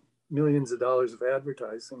 you know, millions of dollars of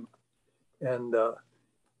advertising, and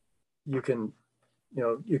you can, you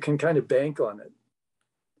know, you can kind of bank on it.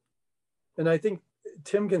 And I think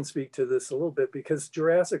Tim can speak to this a little bit because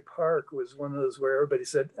Jurassic Park was one of those where everybody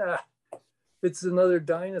said, it's another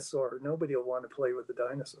dinosaur. Nobody will want to play with the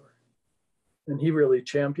dinosaur. And he really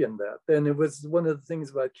championed that. And it was one of the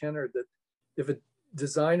things about Kenner that if a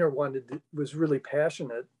designer was really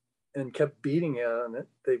passionate and kept beating it on it,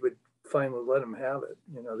 they would finally let him have it.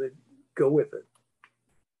 You know, they'd go with it.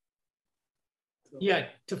 So. Yeah,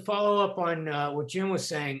 to follow up on what Jim was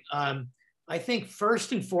saying, I think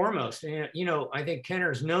first and foremost, you know, I think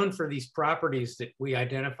Kenner is known for these properties that we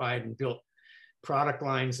identified and built product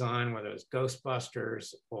lines on, whether it was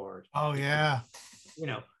Ghostbusters or, oh yeah, you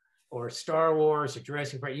know, or Star Wars or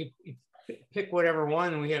Jurassic Park. You pick whatever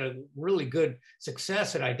one, and we had a really good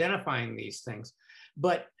success at identifying these things.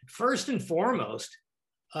 But first and foremost,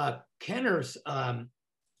 Kenner's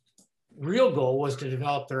real goal was to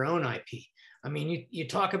develop their own IP. I mean, you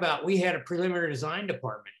talk about, we had a preliminary design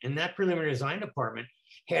department, and that preliminary design department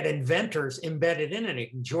had inventors embedded in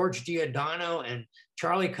it. George Giordano and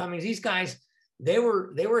Charlie Cummings, these guys, they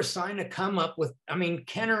were assigned to come up with, I mean,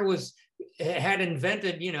 Kenner had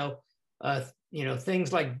invented, you know,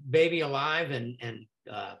 things like Baby Alive and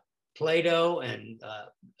Play-Doh and,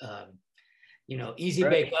 you know, Easy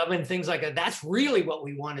Bake Oven, things like that. That's really what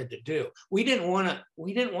we wanted to do. We didn't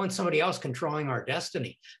want somebody else controlling our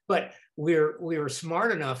destiny, but we were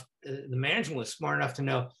smart enough, the management was smart enough to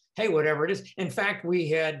know, hey, whatever it is. In fact,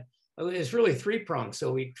 it's really three-pronged.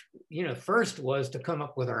 So we, you know, first was to come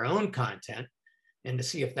up with our own content and to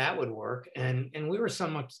see if that would work. And we were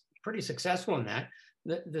somewhat pretty successful in that.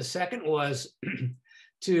 The second was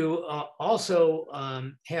to also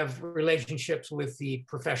have relationships with the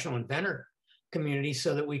professional inventor community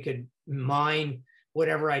so that we could mine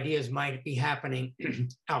whatever ideas might be happening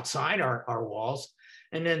outside our walls.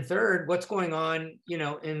 And then third, what's going on, you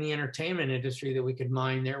know, in the entertainment industry that we could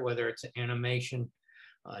mine there, whether it's an animation,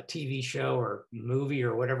 TV show or movie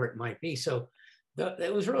or whatever it might be. So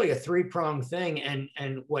it was really a three-pronged thing.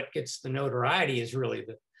 And what gets the notoriety is really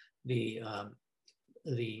the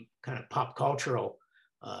kind of pop cultural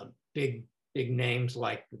big names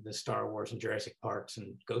like the Star Wars and Jurassic Parks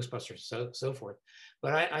and Ghostbusters, so forth.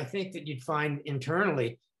 But I think that you'd find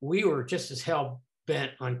internally, we were just as hell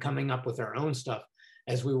bent on coming up with our own stuff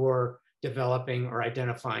as we were developing or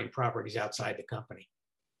identifying properties outside the company.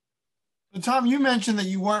 So Tom, you mentioned that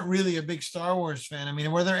you weren't really a big Star Wars fan. I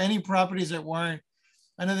mean, were there any properties that weren't,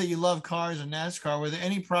 I know that you love cars and NASCAR. Were there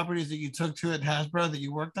any properties that you took to at Hasbro that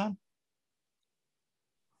you worked on?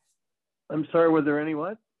 I'm sorry, were there any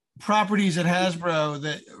what? Properties at Hasbro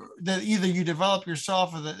that either you developed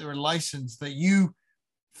yourself or that were licensed that you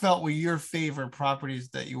felt were your favorite properties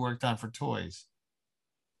that you worked on for toys?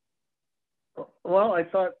 Well, I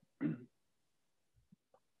thought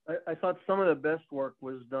some of the best work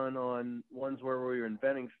was done on ones where we were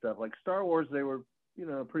inventing stuff. Like Star Wars, they were, you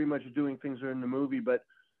know, pretty much doing things that are in the movie, but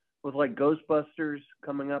with like Ghostbusters,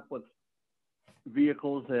 coming up with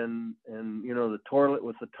vehicles and you know, the toilet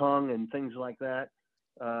with the tongue and things like that.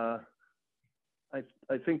 I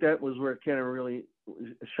think that was where Kenner really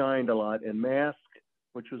shined a lot. And Mask,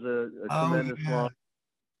 which was a tremendous line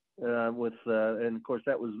with and of course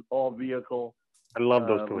that was all vehicle. I love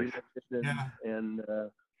those toys.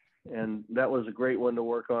 And that was a great one to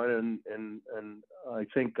work on. And I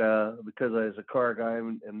think because I was a car guy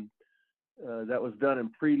and that was done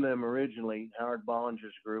in prelim originally, Howard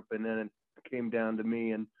Bollinger's group, and then it came down to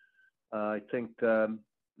me. And I think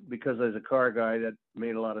because I was a car guy, that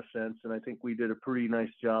made a lot of sense. And I think we did a pretty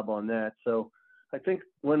nice job on that. So I think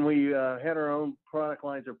when we had our own product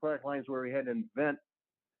lines or product lines where we had to invent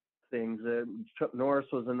things, Chuck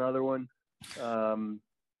Norris was another one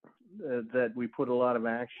that we put a lot of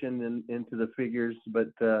action into the figures. But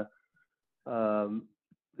the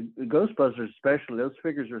Ghostbusters especially, those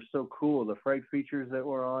figures are so cool. The fright features that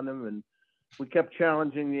were on them, and we kept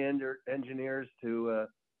challenging the engineers to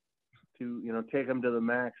you know, take them to the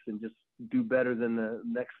max and just do better than the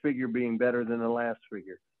next figure being better than the last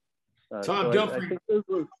figure. Tom, so I think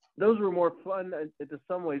those were more fun. In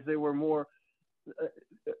some ways, they were more.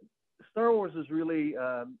 Star Wars is really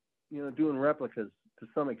you know, doing replicas to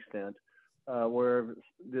some extent, where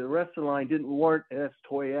the rest of the line weren't as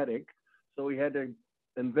toyetic, so we had to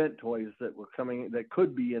invent toys that were coming that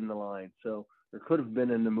could be in the line, so or could have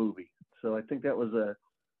been in the movie. So I think that was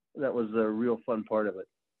that was a real fun part of it.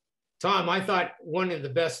 Tom, I thought one of the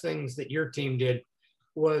best things that your team did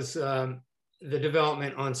was the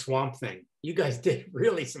development on Swamp Thing. You guys did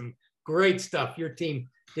really some great stuff. Your team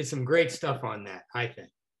did some great stuff on that, I think.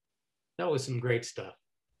 That was some great stuff.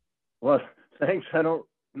 Well, thanks. I don't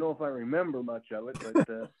know if I remember much of it,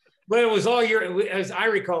 but but it was all your, as I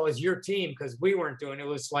recall, is your team, because we weren't doing it. It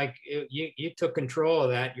was like you took control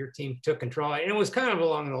of that. Your team took control, and it was kind of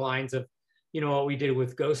along the lines of, what we did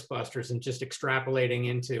with Ghostbusters, and just extrapolating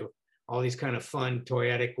into all these kind of fun,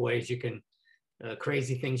 toyetic ways you can,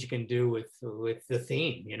 crazy things you can do with the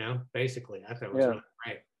theme. Basically, I thought it was really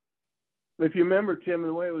great. If you remember, Tim,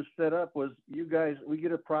 the way it was set up was you guys, we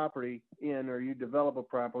get a property in, or you develop a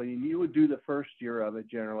property, and you would do the first year of it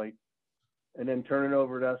generally, and then turn it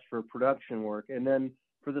over to us for production work. And then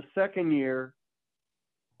for the second year,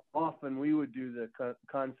 often we would do the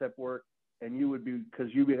concept work, and you would be,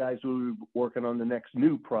 because you guys would be working on the next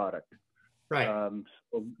new product. Right.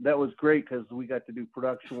 So that was great because we got to do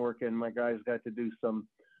production work, and my guys got to do some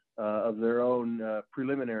of their own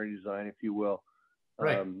preliminary design, if you will.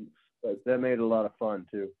 Right. But that made it a lot of fun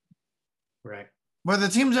too. Right. Were the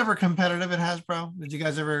teams ever competitive at Hasbro? Did you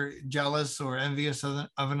guys ever jealous or envious of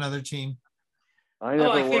another team? I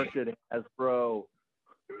never worked at Hasbro.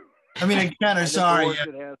 I mean, at Kenner, sorry.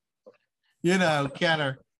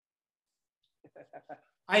 Kenner.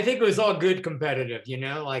 I think it was all good competitive,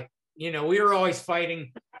 we were always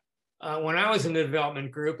fighting. When I was in the development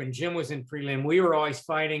group and Jim was in prelim, we were always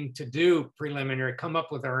fighting to do preliminary, come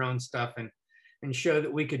up with our own stuff and show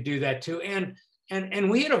that we could do that too. And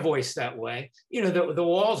we had a voice that way. The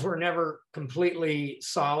walls were never completely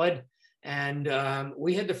solid, and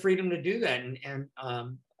we had the freedom to do that. And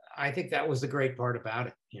I think that was the great part about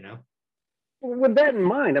it, With that in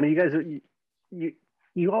mind, I mean,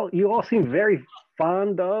 you all seem very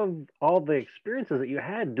fond of all the experiences that you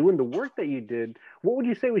had doing the work that you did. What would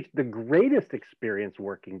you say was the greatest experience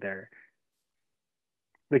working there?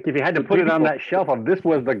 Like, if you had to put it on that shelf of, this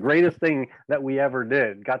was the greatest thing that we ever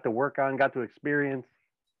did, got to work on, got to experience.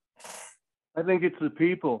 I think it's the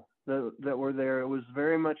people that were there. It was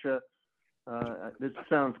very much this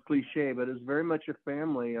sounds cliche, but it was very much a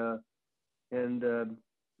family. And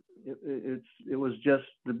it was just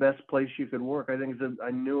the best place you could work. I think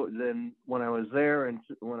I knew it then when I was there, and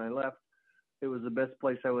when I left, it was the best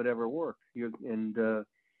place I would ever work. It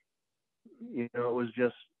was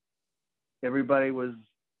just, everybody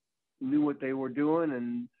knew what they were doing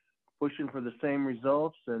and pushing for the same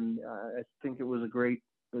results. And I think it was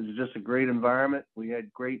just a great environment. We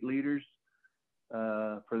had great leaders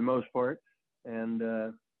for the most part. And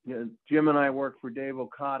Jim and I worked for Dave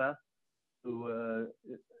Okada, who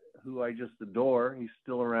I just adore. He's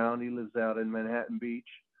still around. He lives out in Manhattan Beach.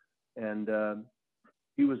 And I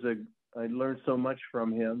learned so much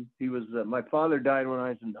from him. He was, my father died when I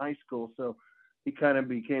was in high school, so he kind of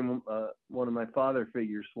became one of my father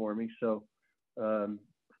figures for me. So I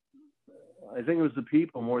think it was the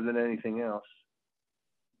people more than anything else.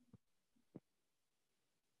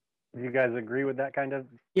 Do you guys agree with that kind of?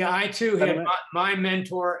 Yeah, I too had my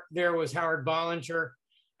mentor there was Howard Bollinger,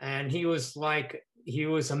 and he was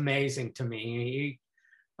amazing to me.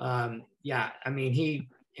 He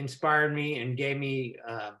inspired me and gave me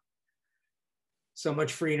so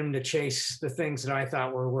much freedom to chase the things that I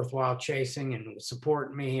thought were worthwhile chasing, and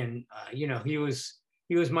support me. And he was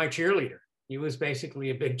my cheerleader. He was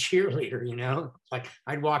basically a big cheerleader. Like,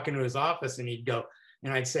 I'd walk into his office and he'd go,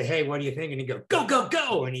 and I'd say, "Hey, what do you think?" And he'd go, "Go, go,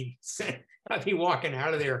 go!" And I'd be walking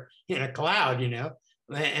out of there in a cloud,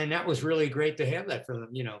 And that was really great to have that for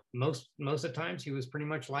them. Most of the times he was pretty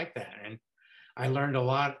much like that, and I learned a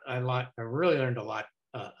lot. I really learned a lot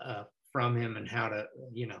from him, and how to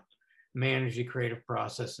manage the creative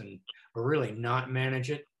process, and really not manage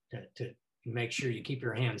it, to make sure you keep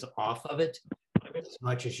your hands off of it as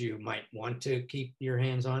much as you might want to keep your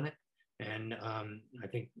hands on it. And I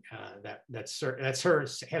think that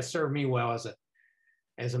has served me well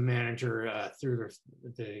as a manager through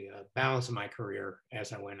the balance of my career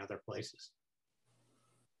as I went other places.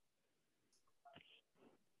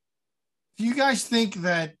 Do you guys think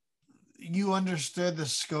that you understood the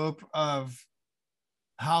scope of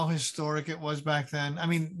how historic it was back then? I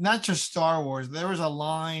mean, not just Star Wars. There was a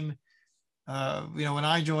line, when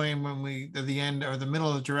I joined, at the end or the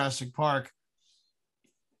middle of Jurassic Park,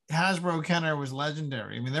 Hasbro Kenner was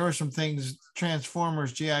legendary. I mean, there were some things,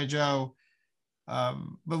 Transformers, G.I. Joe,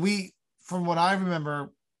 but from what I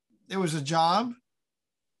remember, it was a job,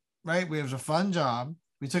 right? It was a fun job.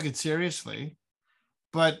 We took it seriously.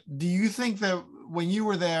 But do you think that when you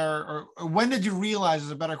were there, or when did you realize,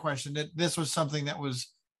 is a better question, that this was something that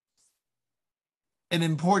was an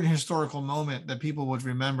important historical moment that people would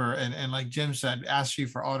remember, and like Jim said, ask you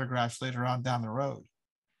for autographs later on down the road?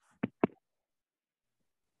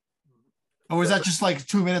 Or was that just like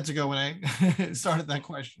 2 minutes ago when I started that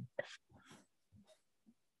question?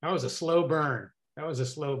 That was a slow burn. That was a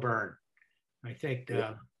slow burn. I think,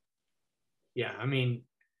 yeah, I mean,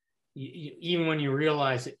 even when you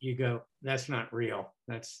realize it, you go, that's not real.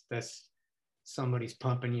 That's somebody's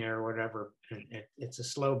pumping you or whatever. And it's a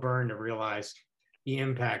slow burn to realize the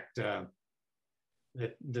impact that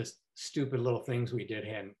the stupid little things we did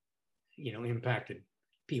had, impacted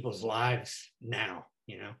people's lives now,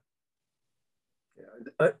 Yeah.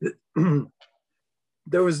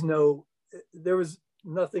 There was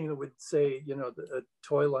nothing that would say, a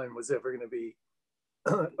toy line was ever going to be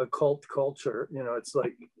a cult culture. It's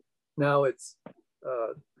like now it's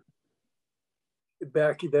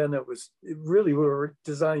back then we were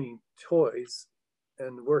designing toys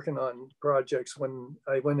and working on projects. When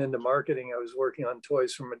I went into marketing, I was working on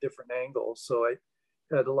toys from a different angle. So I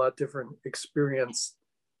had a lot different experience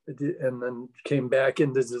and then came back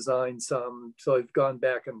into design some. So I've gone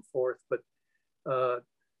back and forth. But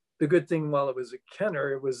the good thing while it was at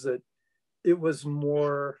Kenner, it was that it was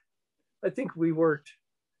more, I think we worked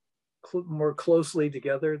more closely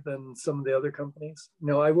together than some of the other companies.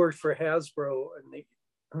 I worked for Hasbro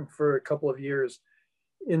for a couple of years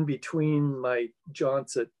in between my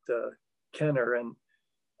jaunts at Kenner, and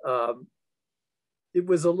it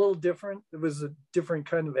was a little different. It was a different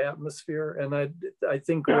kind of atmosphere, and I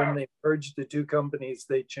think when they merged the two companies,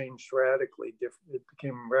 they changed radically different. It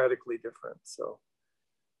became radically different. So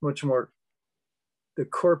much more, the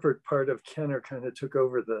corporate part of Kenner kind of took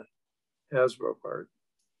over the Hasbro part.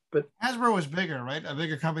 But Hasbro was bigger, right? A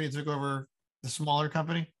bigger company took over the smaller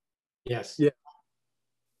company. Yes. Yeah.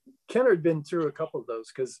 Kenner had been through a couple of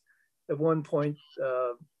those because at one point,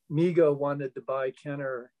 Mego wanted to buy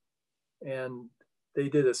Kenner, and they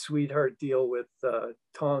did a sweetheart deal with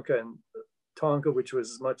Tonka, and Tonka, which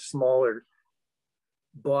was much smaller,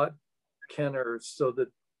 bought Kenner so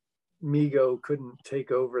that Mego couldn't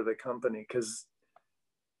take over the company, because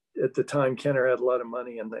at the time Kenner had a lot of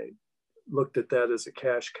money and they looked at that as a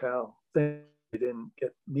cash cow. Mego didn't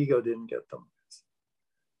get them.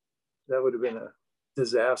 That would have been a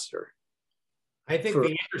disaster. I think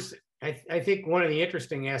one of the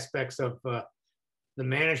interesting aspects of the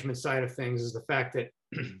management side of things is the fact that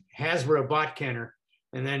Hasbro bought Kenner,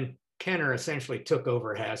 and then Kenner essentially took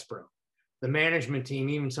over Hasbro. The management team,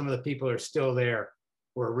 even some of the people who are still there,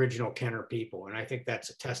 were original Kenner people, and I think that's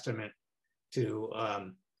a testament to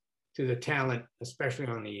the talent, especially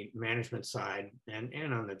on the management side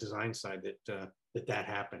and on the design side, that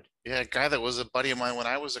happened. Yeah, a guy that was a buddy of mine when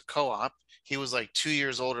I was a co-op. He was like 2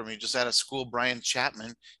 years older than me, just out of school. Brian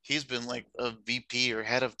Chapman. He's been like a VP or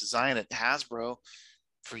head of design at Hasbro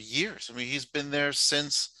for years. I mean, he's been there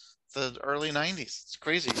since the early 90s. It's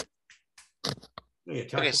crazy.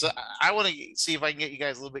 Okay, so I want to see if I can get you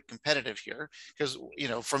guys a little bit competitive here, because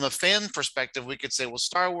from a fan perspective, we could say, well,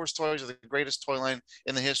 Star Wars toys are the greatest toy line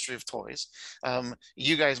in the history of toys.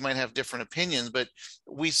 You guys might have different opinions, but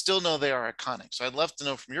we still know they are iconic. So I'd love to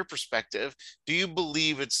know from your perspective, do you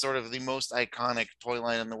believe it's sort of the most iconic toy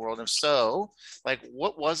line in the world? If so, like,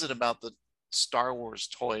 what was it about the Star Wars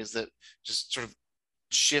toys that just sort of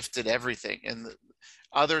shifted everything, and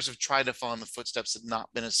others have tried to follow in the footsteps and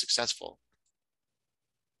not been as successful?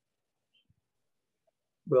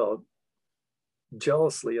 Well,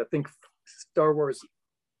 jealously, I think Star Wars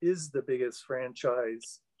is the biggest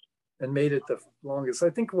franchise and made it the longest.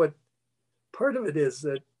 I think what part of it is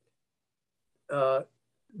that that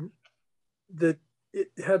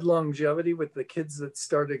it had longevity with the kids that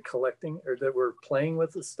started collecting or that were playing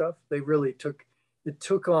with the stuff. They really took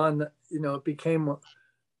on, it became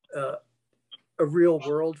a real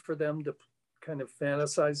world for them to kind of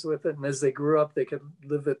fantasize with it, and as they grew up they could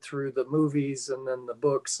live it through the movies and then the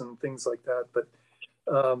books and things like that. But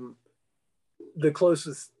the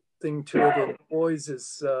closest thing to it in boys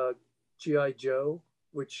is G.I. Joe,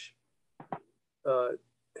 which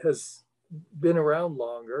has been around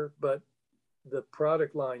longer, but the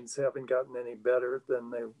product lines haven't gotten any better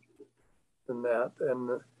than that.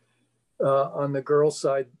 And on the girl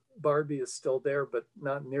side, Barbie is still there, but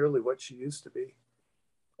not nearly what she used to be.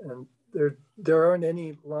 And there aren't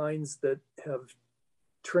any lines that have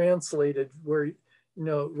translated where,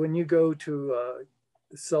 when you go to a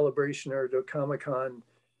celebration or to a Comic-Con,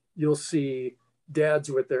 you'll see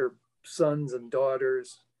dads with their sons and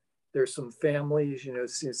daughters. There's some families,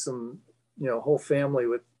 see some, whole family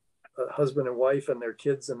with a husband and wife and their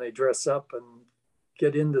kids, and they dress up and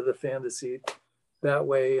get into the fantasy that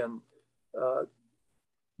way. And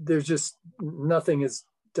there's just nothing has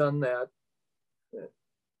done that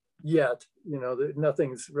yet. You know,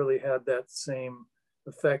 nothing's really had that same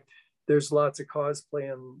effect. There's lots of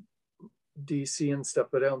cosplay in DC and stuff,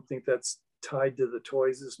 but I don't think that's tied to the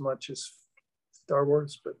toys as much as Star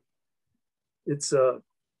Wars. But it's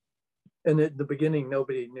and at the beginning,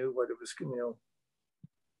 nobody knew what it was. You know,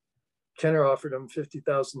 Kenner offered them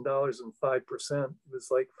 $50,000 and 5%. It was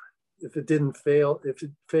like, if it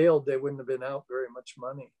failed, they wouldn't have been out very much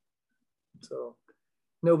money. So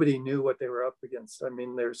nobody knew what they were up against. I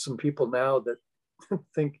mean, there's some people now that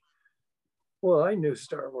think, well, I knew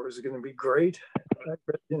Star Wars was going to be great.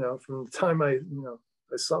 You know, from the time I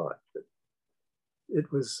saw it. But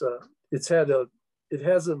it was, it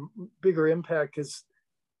has a bigger impact because,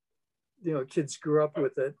 you know, kids grew up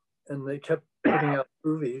with it and they kept putting out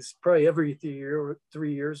movies. Probably every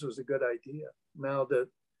 3 years was a good idea.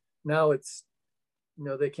 Now it's, you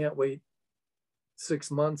know, they can't wait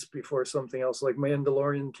 6 months before something else, like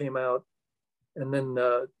Mandalorian came out, and then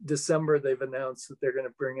December they've announced that they're going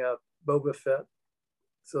to bring out Boba Fett.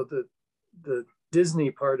 So the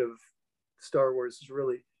Disney part of Star Wars is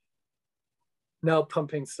really now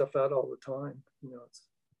pumping stuff out all the time. You know,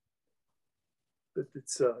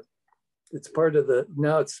 it's part of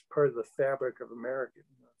the fabric of America.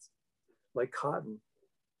 You know, it's like cotton.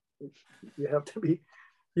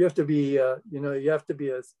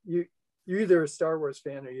 You're either a Star Wars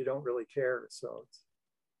fan or you don't really care. So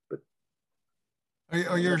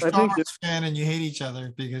or you're a Star Wars fan and you hate each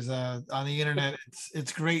other because on the internet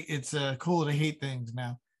it's great. It's cool to hate things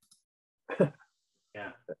now.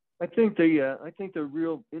 Yeah, I think the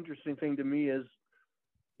real interesting thing to me is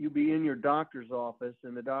you be in your doctor's office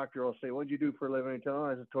and the doctor will say, "What'd you do for a living?" And tell, "Oh,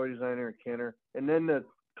 I was a toy designer at Kenner," and then the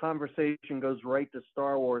conversation goes right to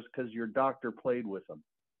Star Wars because your doctor played with them.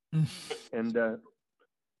 And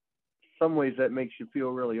some ways that makes you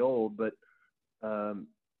feel really old, but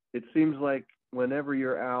it seems like whenever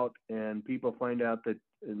you're out and people find out that,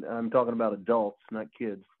 and I'm talking about adults, not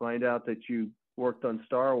kids, find out that you worked on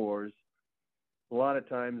Star Wars, a lot of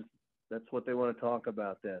times that's what they want to talk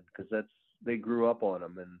about then, because they grew up on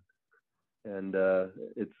them, and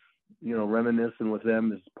it's, you know, reminiscing with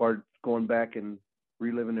them is part going back and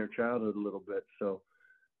reliving their childhood a little bit. So,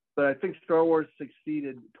 but I think Star Wars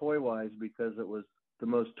succeeded toy-wise because it was the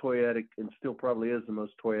most toyetic, and still probably is the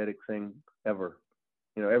most toyetic thing ever.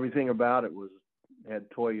 You know, everything about it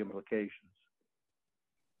had toy implications.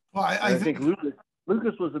 Well, I think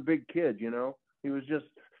Lucas was a big kid. You know, he was just,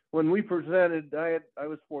 when we presented, I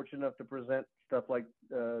was fortunate enough to present stuff like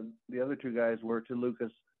the other two guys were to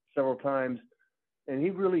Lucas several times, and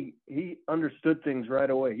he understood things right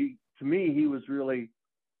away. To me, he was really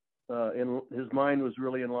his mind was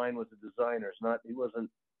really in line with the designers. He wasn't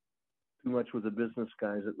too much with the business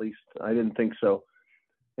guys, at least I didn't think so.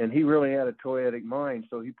 And he really had a toyetic mind,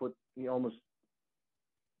 so it was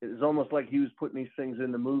almost like he was putting these things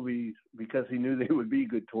in the movies because he knew they would be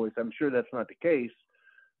good toys. I'm sure that's not the case,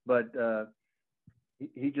 but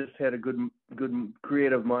he just had a good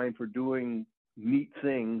creative mind for doing neat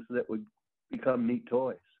things that would become neat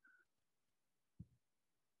toys.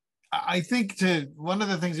 I think one of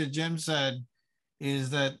the things that Jim said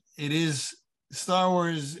is that it is Star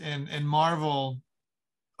Wars and Marvel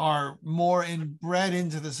are more inbred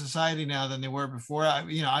into the society now than they were before. I'm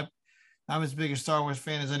as big a Star Wars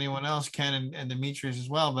fan as anyone else, Ken and Demetrius as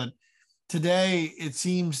well. But today it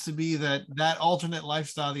seems to be that alternate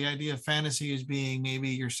lifestyle, the idea of fantasy as being maybe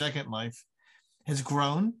your second life, has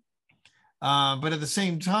grown. But at the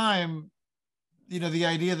same time, you know, the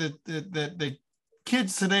idea that the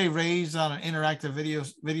kids today raised on interactive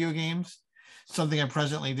video games, something I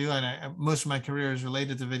presently do, and most of my career is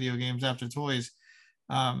related to video games after toys.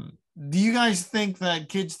 Do you guys think that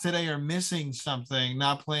kids today are missing something,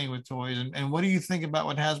 not playing with toys? And what do you think about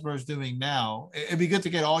what Hasbro is doing now? It'd be good to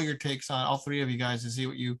get all your takes on, all three of you guys, to see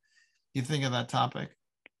what you think of that topic.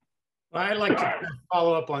 Well, I'd like to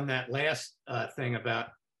follow up on that last thing about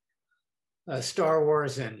Star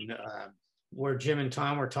Wars and where Jim and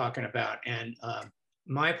Tom were talking about. And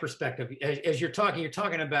my perspective, as you're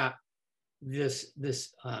talking about this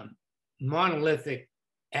monolithic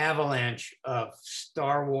avalanche of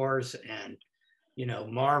Star Wars and, you know,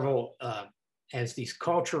 Marvel as these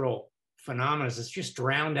cultural phenomena. It's just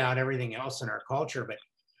drowned out everything else in our culture.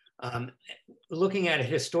 But looking at it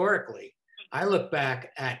historically, I look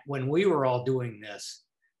back at when we were all doing this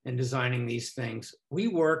and designing these things. We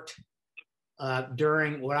worked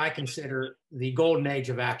during what I consider the golden age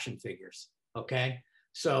of action figures. Okay,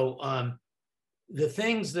 so the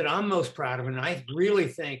things that I'm most proud of, and I really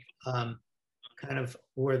think kind of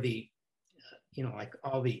were the, you know, like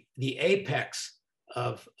all the apex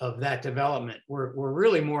of that development were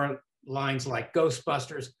really more lines like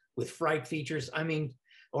Ghostbusters with fright features. I mean,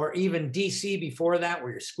 or even DC before that,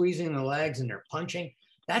 where you're squeezing the legs and they're punching.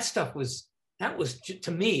 That stuff was,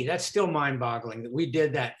 to me, that's still mind-boggling that we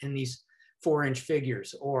did that in these 4-inch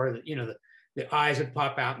figures, or the eyes would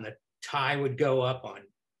pop out and the tie would go up on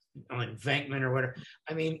Venkman or whatever.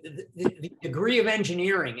 I mean, the degree of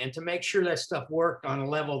engineering, and to make sure that stuff worked on a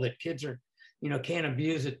level that kids are, can't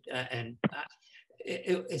abuse it.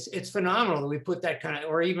 It's phenomenal that we put that kind of,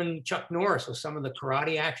 or even Chuck Norris with some of the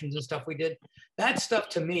karate actions and stuff we did. That stuff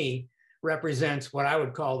to me represents what I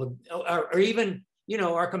would call or even,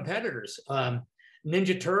 our competitors,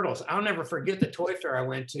 Ninja Turtles. I'll never forget the toy fair I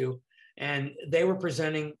went to, and they were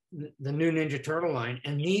presenting the new Ninja Turtle line.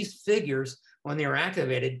 And these figures, when they were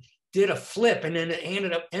activated, did a flip and then it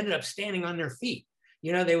ended up standing on their feet.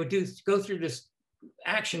 They would go through this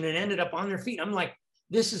action and ended up on their feet. I'm like,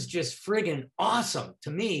 this is just friggin' awesome.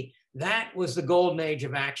 To me, that was the golden age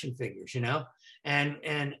of action figures,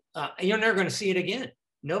 and you're never going to see it again.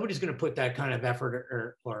 Nobody's going to put that kind of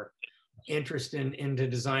effort or interest into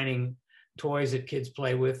designing toys that kids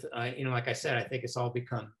play with. Like I said, I think it's all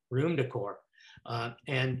become room decor,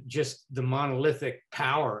 and just the monolithic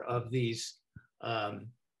power of these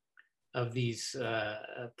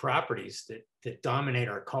properties that dominate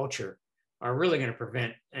our culture are really going to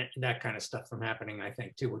prevent that kind of stuff from happening, I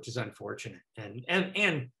think, too, which is unfortunate.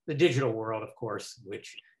 And the digital world, of course,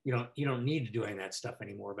 which you don't need to do any of that stuff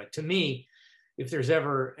anymore. But to me, if there's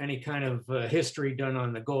ever any kind of history done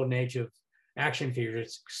on the golden age of action figures,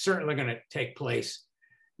 it's certainly going to take place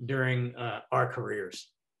during our careers.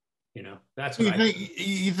 That's what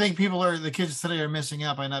you think the kids today are missing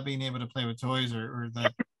out by not being able to play with toys, or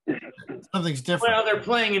that something's different? Well, they're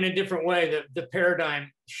playing in a different way. The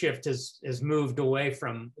paradigm shift has moved away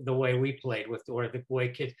from the way we played with, or the way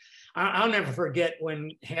kids. I'll never forget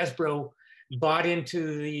when Hasbro bought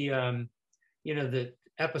into the the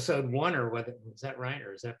episode 1, or whether was that right,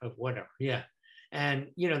 or is that whatever? Yeah, and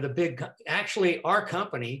actually our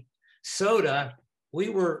company, Soda, we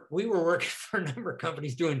were working for a number of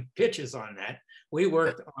companies doing pitches on that. We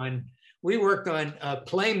worked on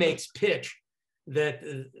Playmate's pitch that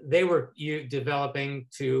they were developing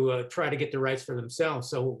to try to get the rights for themselves.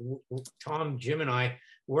 So Tom, Jim, and I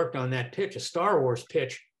worked on that pitch, a Star Wars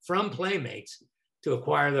pitch from Playmates to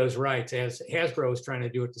acquire those rights, as Hasbro was trying to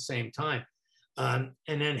do at the same time. And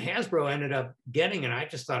then Hasbro ended up getting it. I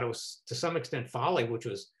just thought it was to some extent folly, which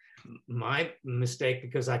was my mistake,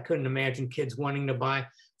 because I couldn't imagine kids wanting to buy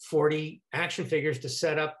 40 action figures to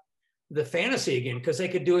set up the fantasy again, because they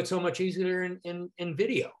could do it so much easier in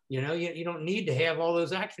video. You don't need to have all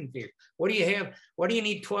those action figures. What do you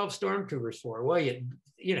need 12 stormtroopers for? Well, in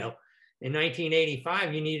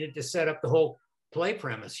 1985, you needed to set up the whole play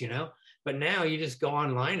premise, but now you just go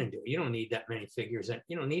online and do it. You don't need that many figures, and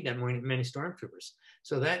you don't need that many stormtroopers.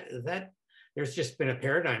 So that there's just been a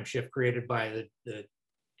paradigm shift created by the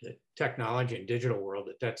technology and digital world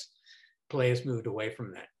that's play has moved away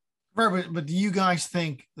from that. Right, but do you guys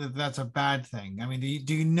think that that's a bad thing? I mean,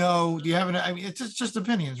 do you have I mean, it's just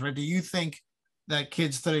opinions, right? Do you think that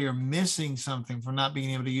kids today are missing something from not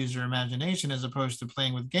being able to use their imagination, as opposed to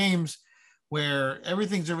playing with games where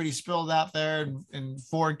everything's already spilled out there in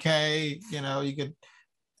 4K? You could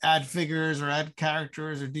add figures or add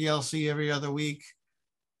characters or DLC every other week.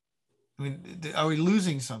 I mean, are we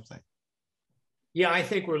losing something? Yeah, I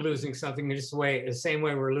think we're losing something the same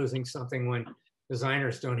way we're losing something when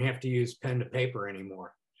designers don't have to use pen to paper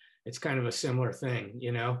anymore. It's kind of a similar thing,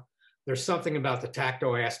 There's something about the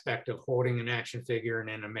tactile aspect of holding an action figure and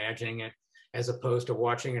then imagining it, as opposed to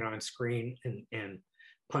watching it on screen and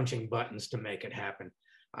punching buttons to make it happen.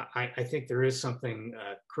 I think there is something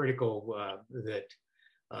critical that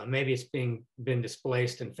maybe it's been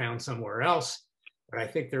displaced and found somewhere else, but I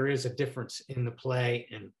think there is a difference in the play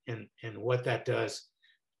and what that does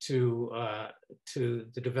to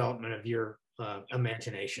the development of your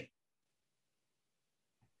imagination.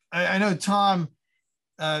 I know, Tom,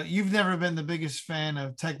 you've never been the biggest fan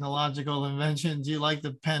of technological inventions. You like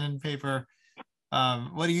the pen and paper.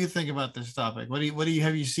 What do you think about this topic?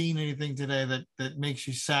 Have you seen anything today that makes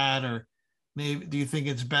you sad, or maybe do you think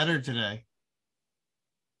it's better today?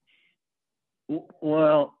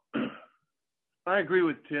 Well, I agree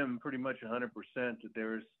with Tim pretty much 100% that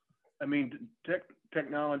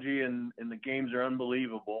technology and the games are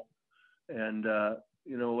unbelievable, and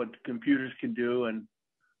what computers can do, and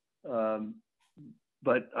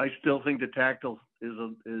but I still think the tactile is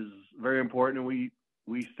very important, and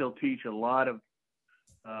we still teach a lot of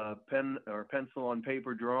pen or pencil on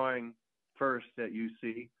paper drawing first at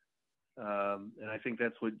UC, And I think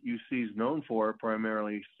that's what UC is known for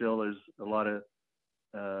primarily still, is a lot of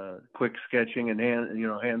quick sketching and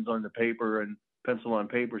hands on the paper and pencil on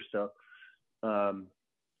paper stuff. I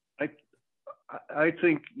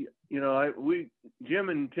think, Jim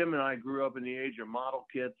and Tim and I grew up in the age of model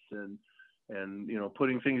kits and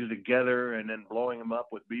putting things together and then blowing them up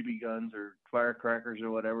with BB guns or firecrackers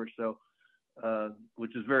or whatever. So,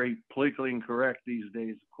 which is very politically incorrect these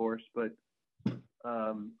days, of course, but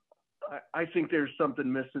I think there's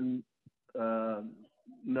something missing,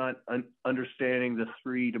 not understanding the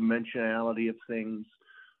three-dimensionality of things,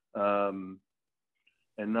 and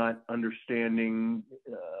not understanding,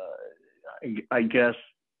 I guess,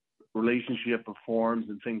 relationship of forms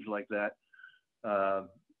and things like that.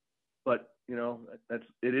 But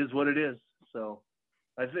it is what it is. So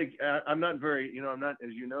I think I'm not very, I'm not,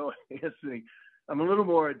 as you know, Anthony, I'm a little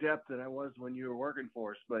more adept than I was when you were working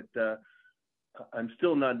for us, but I'm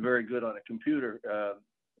still not very good on a computer,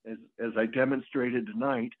 as I demonstrated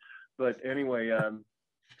tonight. But anyway,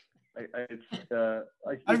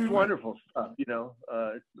 it's wonderful stuff.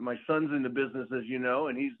 My son's in the business, as you know,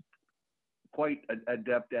 and he's quite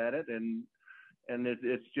adept at it, and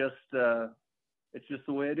it's just the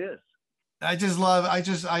way it is. I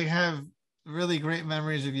have really great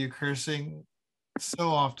memories of you cursing so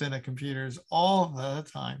often at computers all the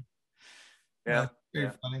time. Yeah, very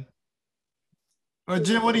funny. Well,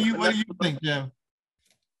 Jim, what do you think, Jim?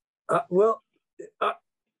 Well,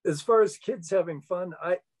 as far as kids having fun,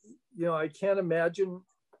 I can't imagine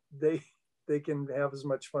they can have as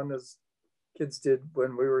much fun as kids did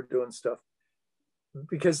when we were doing stuff,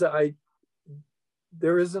 because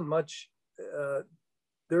there isn't much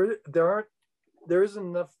there isn't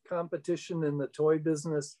enough competition in the toy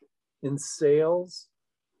business in sales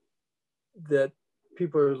that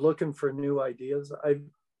people are looking for new ideas.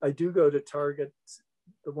 I do go to Target,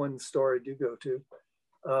 the one store I do go to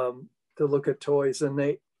look at toys,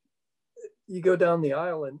 and you go down the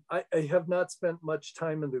aisle, and I have not spent much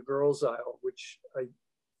time in the girls aisle, which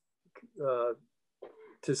to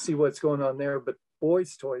see what's going on there, but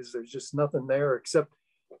boys toys, there's just nothing there except,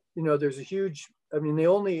 there's a huge, the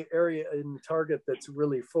only area in Target that's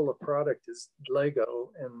really full of product is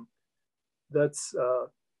Lego, and that's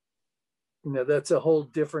that's a whole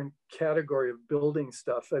different category of building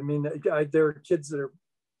stuff. There are kids that are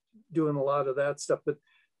doing a lot of that stuff, but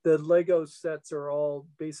the Lego sets are all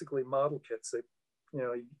basically model kits.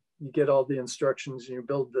 You get all the instructions and you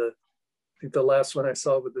build I think the last one I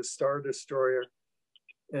saw with the Star Destroyer,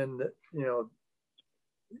 and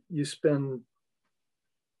you spend,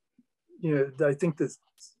 I think the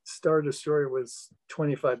Star Destroyer was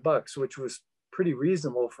 $25, which was pretty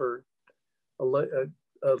reasonable for a Lego.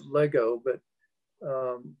 But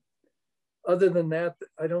other than that,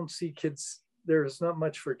 I don't see kids. There's not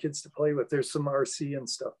much for kids to play with. There's some RC and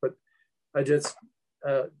stuff, but I think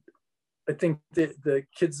the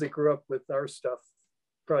kids that grew up with our stuff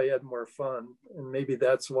probably had more fun, and maybe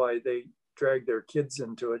that's why they drag their kids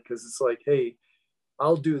into it, because it's like, hey,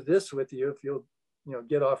 I'll do this with you if you'll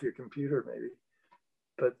get off your computer, maybe.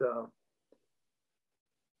 But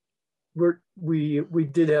we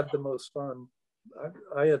did have the most fun.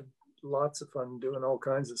 I had lots of fun doing all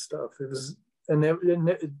kinds of stuff. It was, and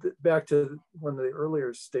back to one of the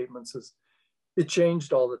earlier statements, is it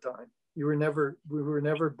changed all the time. We were never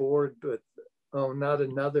bored with, oh, not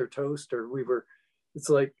another toaster. It's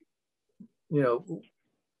like,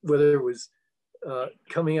 whether it was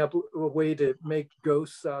coming up with a way to make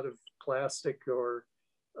ghosts out of plastic, or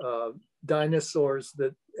dinosaurs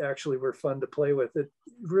that actually were fun to play with. It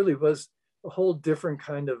really was a whole different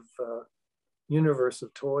kind of universe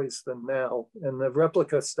of toys than now. And the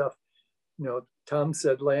replica stuff, Tom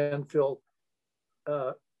said landfill.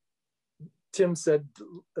 Tim said,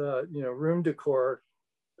 room decor.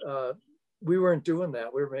 We weren't doing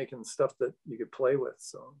that. We were making stuff that you could play with.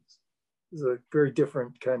 So it was a very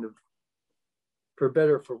different kind of, for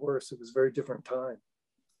better or for worse, it was a very different time.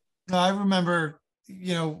 I remember,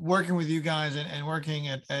 working with you guys and working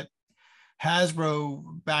at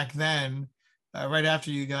Hasbro back then, right after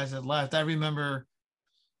you guys had left. I remember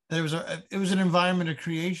that it was an environment of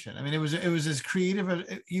creation. It was as creative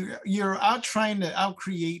as you're out trying to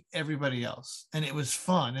outcreate everybody else, and it was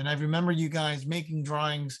fun. And I remember you guys making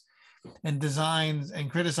drawings and designs and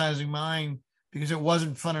criticizing mine because it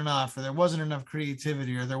wasn't fun enough, or there wasn't enough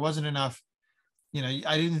creativity, or there wasn't enough.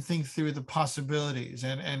 I didn't think through the possibilities.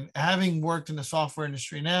 And having worked in the software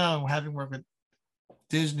industry now, and having worked with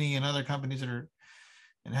Disney and other companies and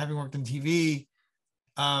having worked in TV,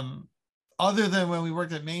 other than when we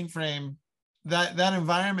worked at Mainframe, that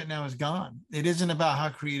environment now is gone. It isn't about how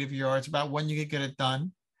creative you are. It's about when you can get it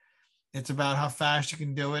done. It's about how fast you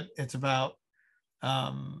can do it. It's about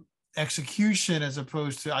execution as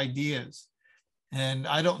opposed to ideas. And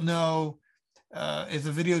I don't know if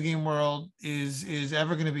the video game world is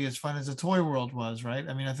ever going to be as fun as the toy world was, right?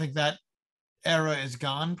 I mean, I think that era is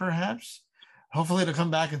gone, perhaps. Hopefully, it'll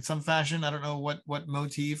come back in some fashion. I don't know what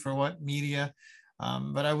motif or what media,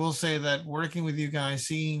 but I will say that working with you guys,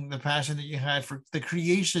 seeing the passion that you had for the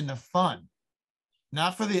creation of fun,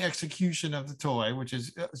 not for the execution of the toy, which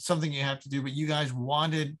is something you have to do, but you guys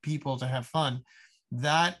wanted people to have fun.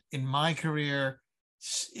 That in my career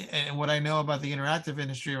and what I know about the interactive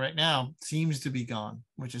industry right now seems to be gone,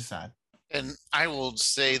 which is sad. And I will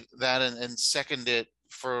say that and second it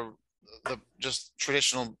for the just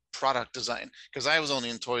traditional product design, because I was only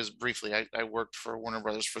in toys briefly. I worked for Warner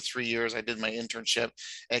Brothers for 3 years. I did my internship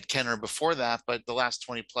at Kenner before that, but the last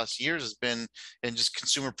 20 plus years has been in just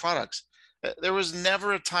consumer products. There was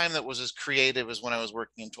never a time that was as creative as when I was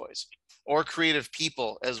working in toys, or creative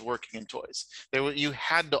people as working in toys. You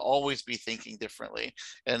had to always be thinking differently.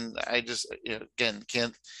 And I just, again,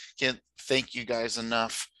 can't thank you guys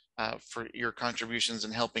enough for your contributions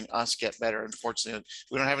and helping us get better. Unfortunately,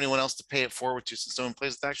 we don't have anyone else to pay it forward to since no one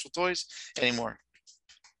plays with actual toys anymore.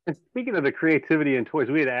 And speaking of the creativity in toys,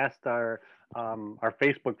 we had asked our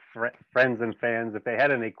Facebook friends and fans if they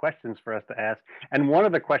had any questions for us to ask. And one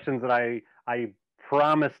of the questions that I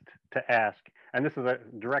promised to ask, and this is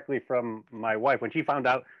directly from my wife, when she found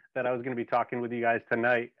out that I was going to be talking with you guys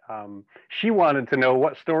tonight, she wanted to know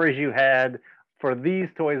what stories you had for these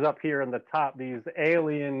toys up here on the top, these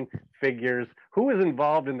alien figures. Who was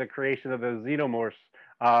involved in the creation of the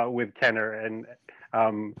xenomorphs with Kenner? And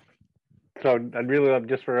so I'd really love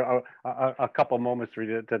just for a couple moments for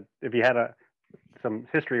you to if you had some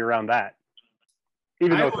history around that,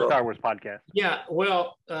 even though it's a Star Wars podcast. Yeah,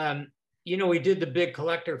 well, we did the big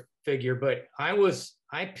collector figure, but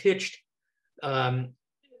I pitched the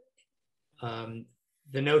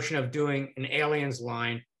notion of doing an aliens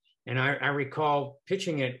line. And I recall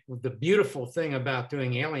pitching it with the beautiful thing about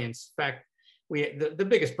doing aliens. In fact, the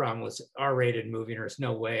biggest problem was R-rated movie, and there's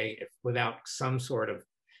no way without some sort of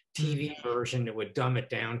TV version that would dumb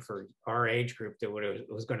it down for our age group that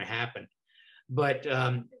was going to happen. But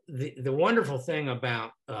the wonderful thing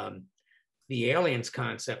about the aliens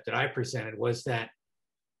concept that I presented was that,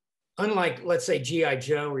 unlike, let's say, G.I.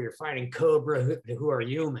 Joe, where you're fighting Cobra who are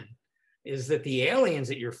human, is that the aliens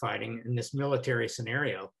that you're fighting in this military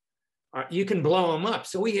scenario, you can blow them up.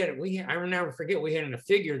 So I will never forget, we had in a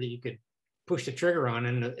figure that you could push the trigger on,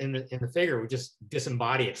 and the figure would just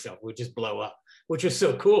disembody itself, would just blow up, which was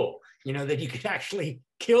so cool, that you could actually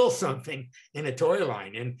kill something in a toy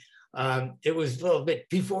line. And it was a little bit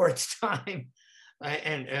before its time.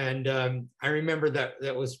 And I remember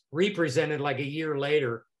that was represented like a year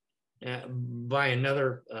later by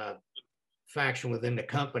another faction within the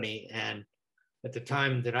company. And at the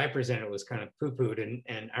time that I presented, it was kind of poo-pooed.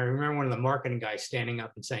 And I remember one of the marketing guys standing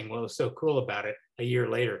up and saying, what was so cool about it a year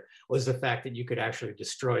later was the fact that you could actually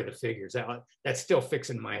destroy the figures. That's still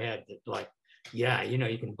fixing in my head that, like, yeah,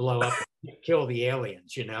 you can blow up and kill the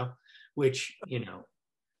aliens, which,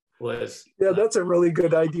 was. Yeah, that's a really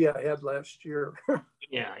good idea I had last year.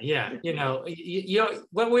 Yeah.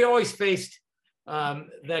 When we always faced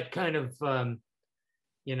that kind of,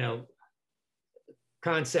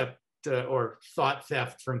 concept or thought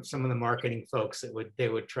theft from some of the marketing folks they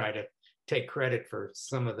would try to take credit for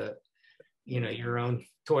some of the, your own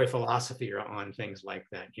toy philosophy on things like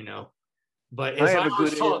that, But as I have a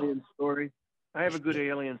good alien story. I have a good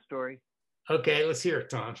alien story. Okay, let's hear it,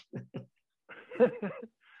 Tom.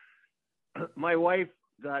 My wife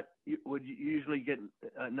would usually get,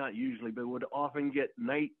 not usually, but would often get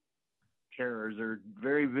night terrors or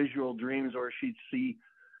very visual dreams, or she'd see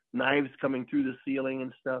knives coming through the ceiling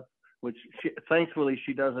and stuff, which thankfully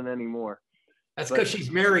she doesn't anymore. That's because she's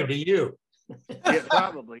married to you. Yeah,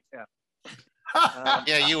 probably, yeah.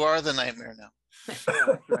 Yeah, you are the nightmare now. Yeah,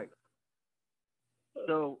 that's right.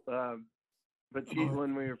 So, but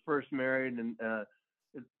when we were first married, and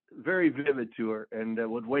it's very vivid to her, and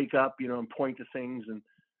would wake up, and point to things. And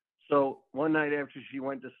so one night after she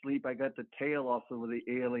went to sleep, I got the tail off of the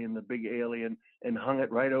alien, the big alien, and hung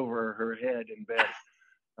it right over her head in bed.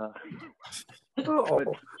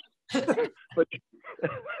 But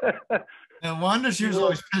no wonder she was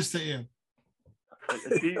always pissed at you.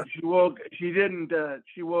 She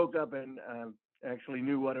woke up and actually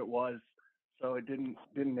knew what it was, so it didn't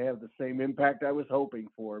have the same impact I was hoping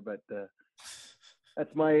for. But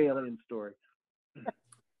that's my alien story.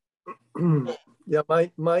 Yeah,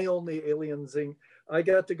 my only alien thing, I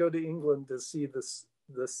got to go to England to see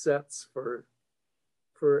the sets for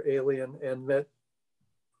Alien, and met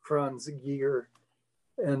Franz Giger,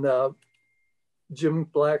 and Jim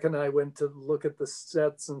Black and I went to look at the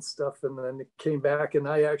sets and stuff, and then it came back, and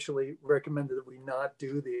I actually recommended that we not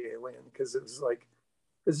do the alien because it was like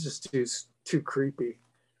it's just too creepy.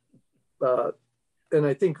 And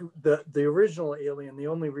I think the original Alien, the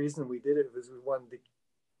only reason we did it was we wanted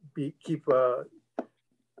to keep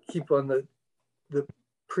on the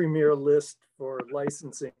premiere list for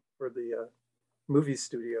licensing for the movie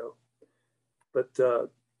studio. But the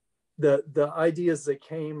ideas that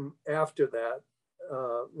came after that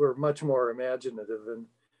were much more imaginative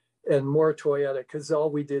and more toyetic, because all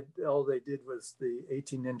they did was the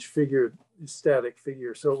 18-inch figure, static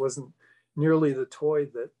figure, so it wasn't nearly the toy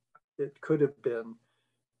that it could have been.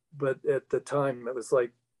 But at the time, it was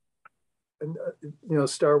like, and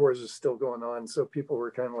Star Wars was still going on, so people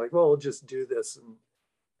were kind of like, well, we'll just do this and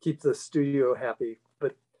keep the studio happy.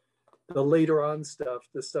 But the later on stuff,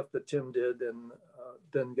 the stuff that Tim did and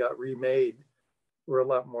then got remade, were a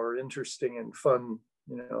lot more interesting and fun.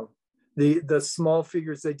 The small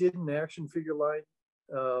figures they did in the action figure line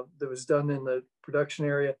that was done in the production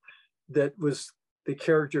area, that was the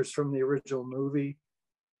characters from the original movie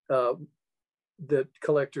that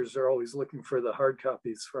collectors are always looking for the hard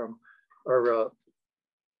copies from are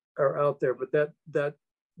out there. But that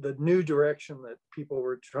the new direction that people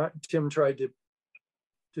were Tim tried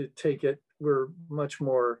to take it, were much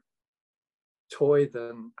more toy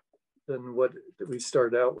than what we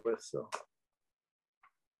started out with. So,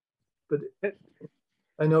 but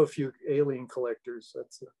I know a few Alien collectors.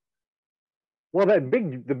 Well, the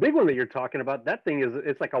big one that you're talking about, that thing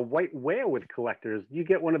it's like a white whale with collectors. You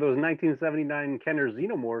get one of those 1979 Kenner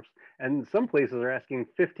Xenomorphs, and some places are asking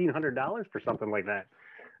 $1,500 for something like that.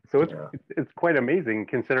 So it's quite amazing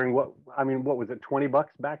considering what was it, $20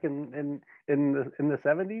 back in the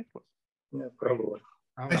 70s? Yeah, probably.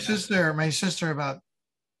 My sister about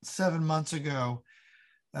 7 months ago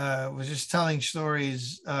was just telling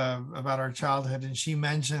stories about our childhood, and she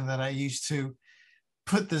mentioned that I used to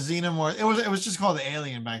put the Xenomorph. It was just called the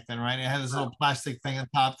Alien back then, right? It had this little plastic thing on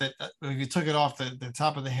top that if you took it off, the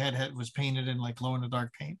top of the head was painted in like glow in the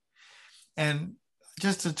dark paint. And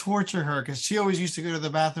just to torture her, because she always used to go to the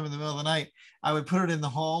bathroom in the middle of the night, I would put it in the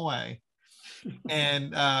hallway,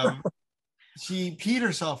 and she peed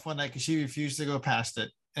herself one night because she refused to go past it.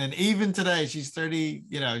 And even today, she's 30,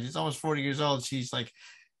 she's almost 40 years old. She's like,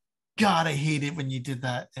 God, I hate it when you did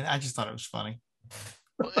that. And I just thought it was funny.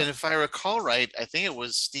 And if I recall right, I think it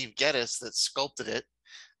was Steve Geddes that sculpted it.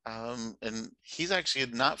 And he's actually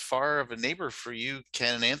not far of a neighbor for you,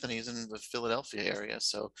 Ken and Anthony's in the Philadelphia area.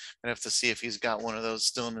 So I'd have to see if he's got one of those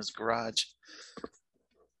still in his garage.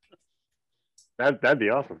 That'd be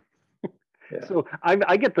awesome. Yeah. So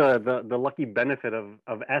I get the lucky benefit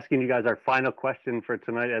of asking you guys our final question for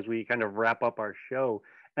tonight as we kind of wrap up our show.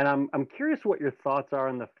 And I'm curious what your thoughts are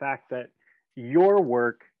on the fact that your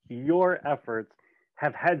work, your efforts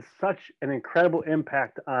have had such an incredible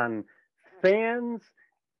impact on fans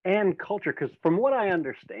and culture. Because from what I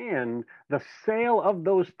understand, the sale of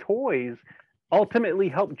those toys ultimately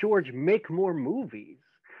helped George make more movies.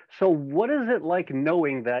 So what is it like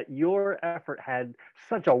knowing that your effort had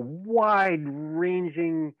such a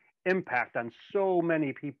wide-ranging impact on so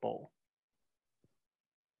many people?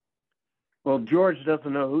 Well, George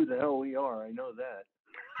doesn't know who the hell we are. I know that.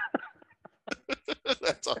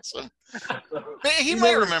 That's awesome. He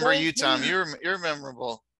might remember you, Tom. You're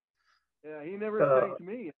memorable. Yeah, he never thanked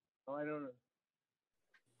me. I don't know.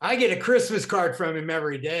 I get a Christmas card from him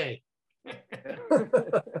every day.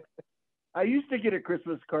 I used to get a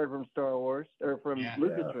Christmas card from Star Wars or from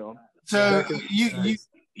Lucasfilm. So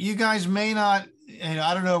you guys may not,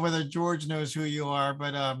 I don't know whether George knows who you are,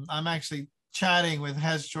 but I'm actually chatting with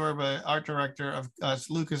Hez Chorba, art director of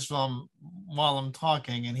Lucasfilm, while I'm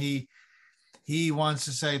talking, and he wants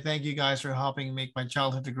to say thank you guys for helping make my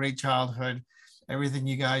childhood a great childhood. Everything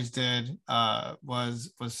you guys did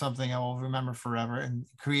was something I will remember forever and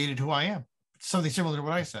created who I am. Something similar to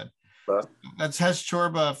what I said. That's Hez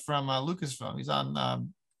Chorba from Lucasfilm. He's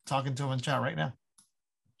on talking to him in chat right now.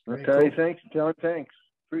 Okay, cool. Thanks. Tell him thanks.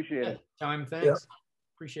 Appreciate it. Tell him thanks.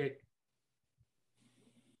 Appreciate it.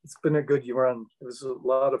 It's been a good run. It was a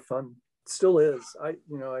lot of fun. It still is. I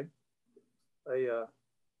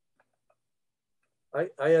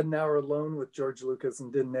had an hour alone with George Lucas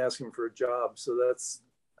and didn't ask him for a job. So that's,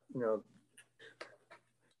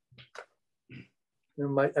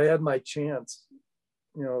 I had my chance,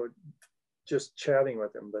 just chatting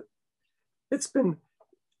with him. But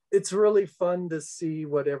it's really fun to see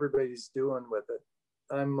what everybody's doing with it.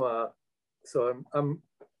 I'm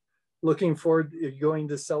looking forward to going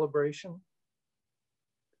to Celebration.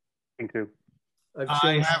 Me too. I've I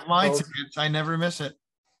changed have my hotels. tickets. I never miss it.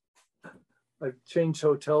 I've changed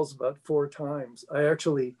hotels about 4 times. I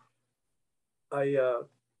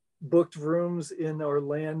booked rooms in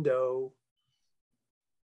Orlando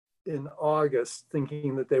in August,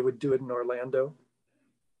 thinking that they would do it in Orlando,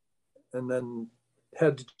 and then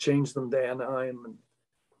had to change them to Anaheim and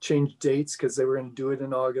change dates because they were going to do it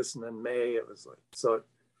in August and then May. It was like, so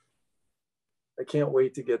I can't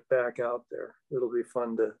wait to get back out there. It'll be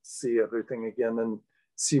fun to see everything again and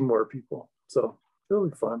see more people. So it'll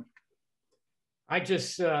be fun. I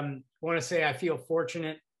just want to say I feel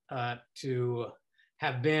fortunate to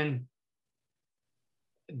have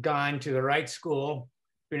gone to the right school,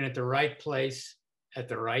 been at the right place at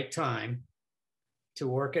the right time to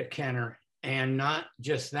work at Kenner. And not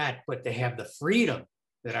just that, but to have the freedom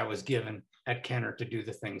that I was given at Kenner to do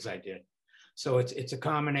the things I did. So it's a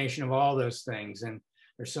combination of all those things. And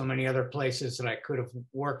there's so many other places that I could have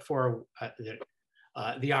worked for that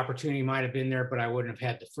the opportunity might have been there, but I wouldn't have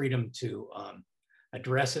had the freedom to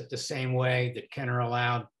address it the same way that Kenner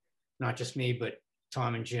allowed, not just me, but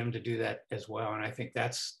Tom and Jim to do that as well. And I think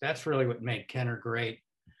that's really what made Kenner great.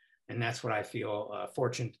 And that's what I feel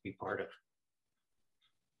fortunate to be part of.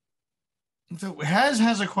 So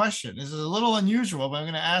has a question. This is a little unusual, but I'm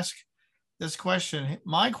going to ask this question.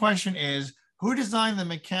 My question is, who designed the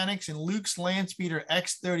mechanics in Luke's Landspeeder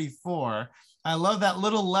X34? I love that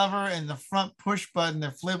little lever and the front push button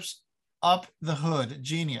that flips up the hood.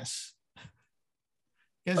 Genius.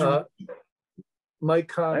 Mike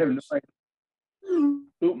Connors. Who,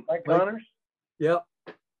 Mike Connors? Yep.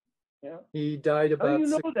 Yeah. He died about. How do you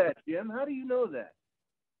know that, Jim? How do you know that?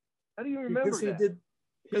 How do you remember because that?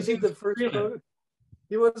 He did the first prototype.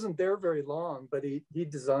 He wasn't there very long, but he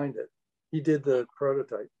designed it. He did the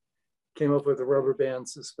prototype, came up with a rubber band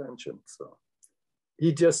suspension. So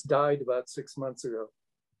he just died about 6 months ago.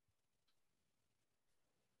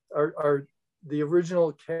 The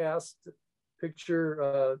original cast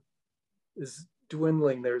picture is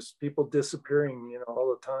dwindling. There's people disappearing, all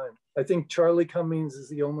the time. I think Charlie Cummings is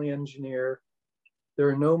the only engineer. There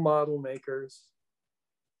are no model makers.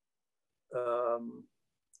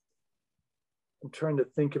 I'm trying to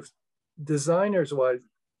think of designers wise.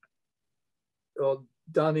 Well,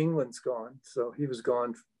 Don England's gone, so he was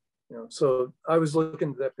gone. So I was looking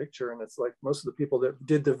at that picture, and it's like most of the people that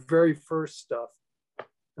did the very first stuff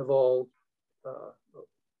have all,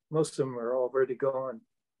 most of them are already gone.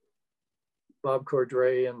 Bob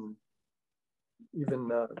Cordray and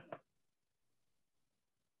even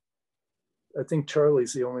I think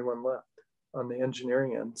Charlie's the only one left on the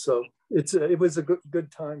engineering end. So it was a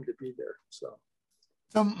good time to be there. So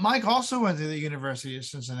Mike also went to the University of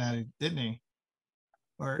Cincinnati, didn't he?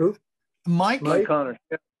 Or who? Mike Connors.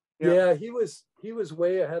 Yeah, he was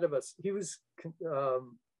way ahead of us. He was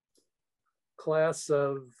class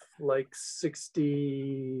of like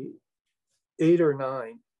 68 or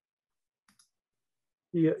 9.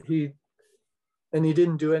 He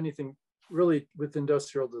didn't do anything really with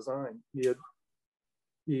industrial design. He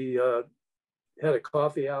had a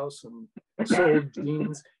coffee house and sold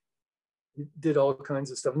jeans. He did all kinds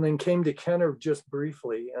of stuff, and then came to Kenner just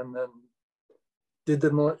briefly, and then did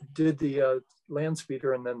the land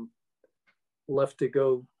speeder, and then left to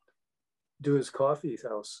go do his coffee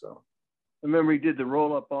house. So I remember he did the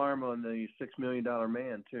roll-up arm on the $6 Million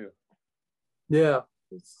Man too. Yeah.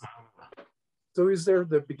 So he's there at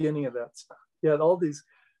the beginning of that stuff. He had all these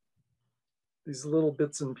little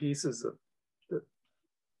bits and pieces of the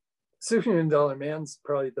 $6 Million Man's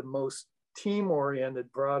probably the most team-oriented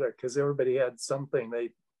product because everybody had something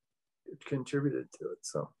they contributed to it.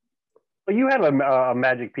 So, but you had a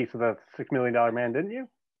magic piece of the $6 Million Man, didn't you?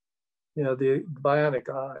 Yeah, the bionic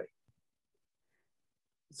eye.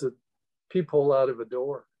 It's a peephole out of a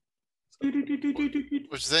door.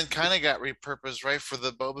 Which then kind of got repurposed, right, for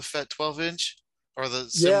the Boba Fett 12-inch, or the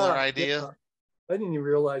similar idea. Yeah. I didn't even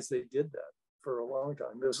realize they did that for a long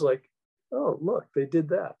time. It was like, oh, look, they did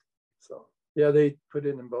that. So, yeah, they put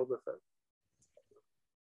it in Boba Fett.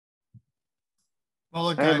 Well,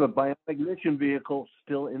 look, I have a bionic mission vehicle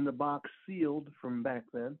still in the box, sealed from back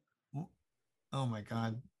then. Oh my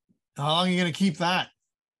God. How long are you going to keep that?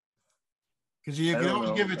 Because you can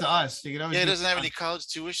always give it to us. You can always it doesn't have any college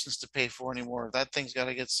tuitions to pay for anymore. That thing's got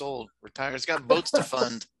to get sold. Retired. It's got boats to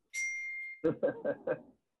fund.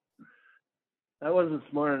 I wasn't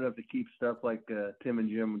smart enough to keep stuff like Tim and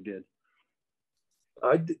Jim did.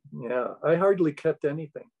 I hardly kept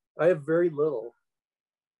anything. I have very little.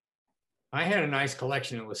 I had a nice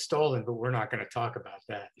collection that was stolen, but we're not going to talk about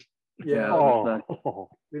that. Yeah. Oh.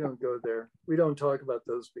 We don't go there. We don't talk about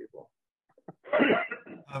those people.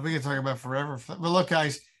 We can talk about forever. But look,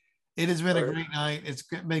 guys, It has been a great night. It's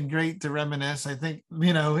been great to reminisce. I think,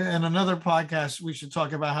 in another podcast, we should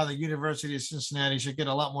talk about how the University of Cincinnati should get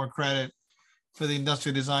a lot more credit for the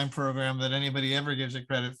industrial design program than anybody ever gives it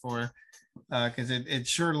credit for. Because it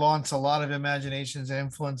sure launched a lot of imaginations and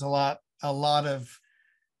influenced a lot of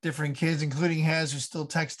different kids, including Haz, who's still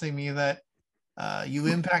texting me that you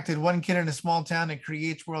impacted one kid in a small town that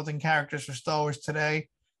creates worlds and characters for Star Wars today.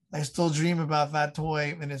 I still dream about that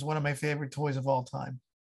toy, and it's one of my favorite toys of all time.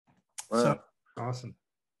 Wow. So Awesome.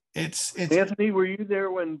 It's Anthony, were you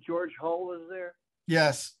there when George Hull was there?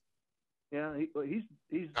 Yes. Yeah, he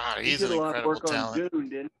He's did an a lot of incredible work talent. on Dune,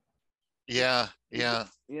 didn't Yeah. he? Yeah,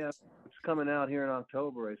 it's coming out here in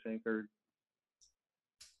October, I think. Or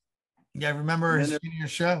yeah, I remember And then seeing your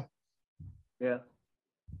show. yeah,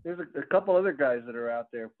 there's a couple other guys that are out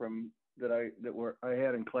there that I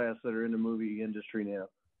had in class that are in the movie industry now.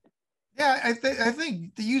 Yeah, I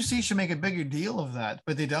think the UC should make a bigger deal of that,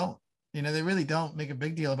 but they don't. They really don't make a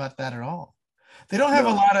big deal about that at all. They don't have a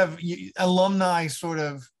lot of alumni sort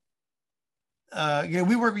of.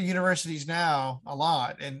 We work with universities now a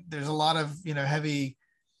lot, and there's a lot of heavy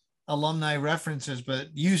alumni references,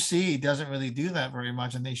 but UC doesn't really do that very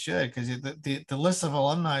much, and they should, because the list of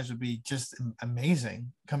alumni would be just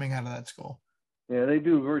amazing coming out of that school. Yeah, they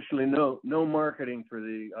do virtually no marketing for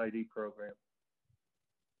the ID program.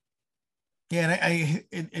 Yeah,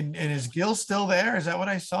 and is Gil still there? Is that what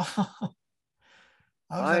I saw?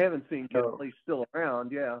 I haven't seen Gil. He's still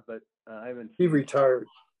around, yeah, but I haven't. He retired.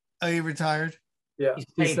 Oh, he retired? Yeah,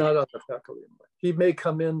 he's not on the faculty anymore. He may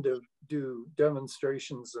come in to do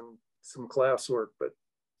demonstrations and some classwork, but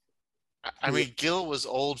I mean, Gil was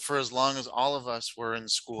old for as long as all of us were in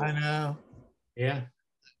school. I know. Yeah.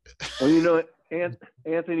 Well,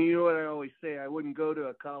 Anthony, you know what I always say? I wouldn't go to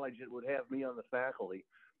a college that would have me on the faculty.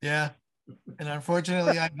 Yeah, and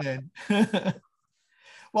unfortunately, I did.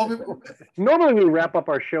 Well, normally we wrap up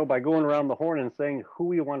our show by going around the horn and saying who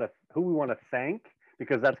we want to thank,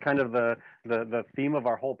 because that's kind of the theme of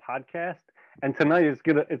our whole podcast. And tonight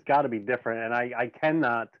it's got to be different, and I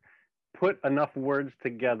cannot put enough words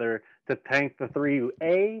together to thank the three of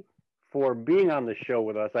you, for being on the show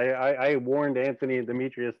with us. I warned Anthony and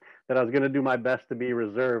Demetrius that I was going to do my best to be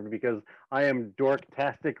reserved, because I am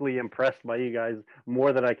dorktastically impressed by you guys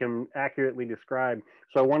more than I can accurately describe.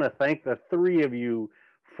 So I want to thank the three of you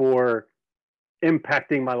for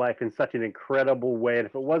impacting my life in such an incredible way. And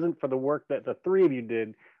if it wasn't for the work that the three of you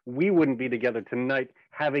did, we wouldn't be together tonight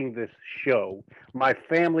having this show. My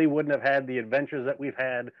family wouldn't have had the adventures that we've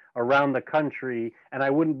had around the country, and I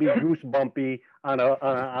wouldn't be goosebumpy on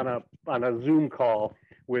a Zoom call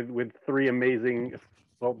with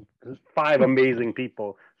five amazing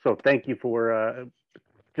people. So thank you for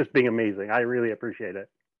just being amazing. I really appreciate it.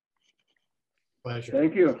 Pleasure.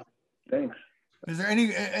 Thank you. Thanks. Is there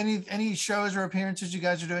any shows or appearances you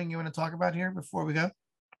guys are doing you want to talk about here before we go?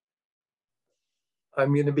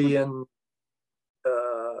 I'm going to be in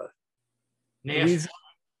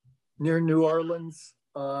near New Orleans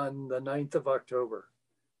on the 9th of October,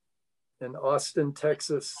 in Austin,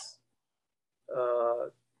 Texas,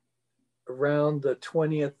 around the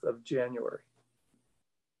 20th of January.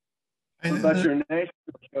 What about your Nashville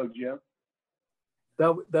show, Jim?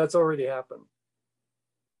 That's already happened.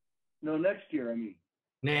 No, next year, I mean.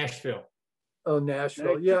 Nashville. Oh,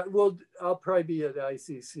 Nashville. Yeah, well, I'll probably be at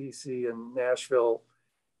ICCC in Nashville.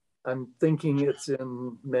 I'm thinking it's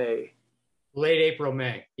in May. Late April,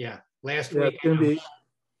 May. Yeah. Last week. It's going to be,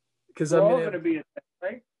 because I'm going to be at that,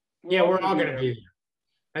 right? We're all going to be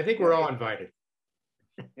there. I think we're all invited.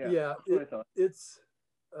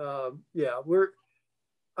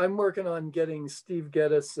 I'm working on getting Steve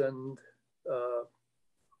Geddes, and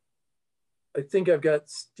I think I've got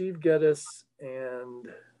Steve Geddes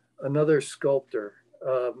and another sculptor,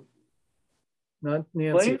 not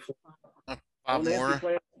Nancy. Bob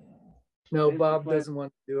Moore. No, Bob doesn't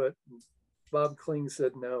want to do it. Bob Kling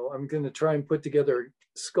said no. I'm going to try and put together a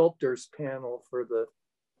sculptors panel for the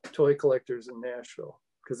toy collectors in Nashville,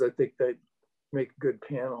 because I think they'd make a good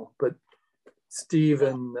panel. But Steve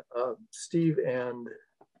and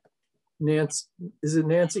Nancy, is it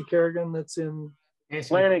Nancy Kerrigan that's in?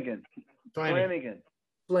 Flanagan.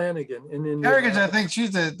 And in Kerrigan's, I think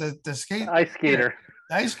she's the skate ice skater.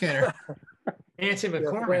 Ice skater. Nancy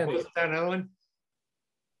McCormick was that Owen.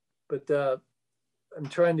 But I'm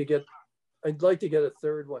trying to get. I'd like to get a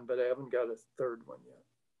third one, but I haven't got a third one yet.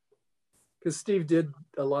 Because Steve did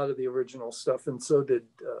a lot of the original stuff, and so did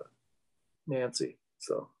Nancy.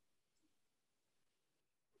 So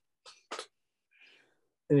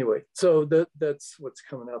anyway, so that's what's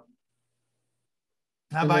coming up.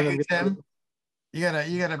 How about you, Tim? You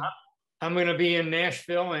got I'm going to be in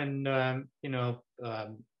Nashville, and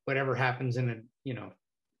whatever happens in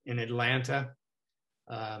in Atlanta,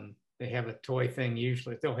 they have a toy thing.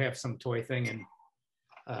 Usually, they'll have some toy thing, and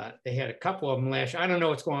they had a couple of them last year. I don't know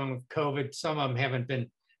what's going on with COVID. Some of them haven't been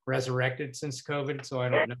resurrected since COVID, so I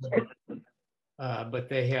don't know. But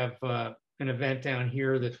they have an event down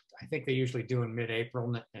here that I think they usually do in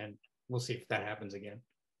mid-April, and we'll see if that happens again.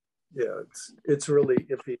 Yeah, it's really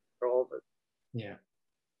iffy for all of it. Yeah.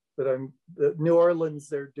 But New Orleans,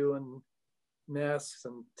 they're doing masks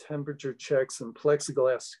and temperature checks and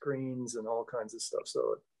plexiglass screens and all kinds of stuff.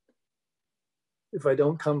 So if I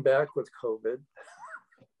don't come back with COVID,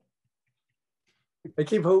 I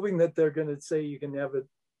keep hoping that they're going to say you can have a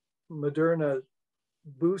Moderna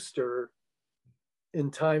booster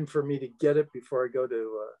in time for me to get it before I go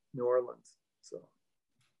to New Orleans. So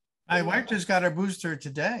my wife just got her booster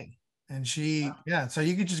today, and so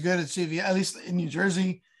you could just go to CVS, at least in New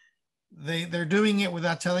Jersey. They're doing it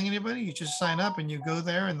without telling anybody. You just sign up and you go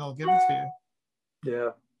there and they'll give it to you. Yeah.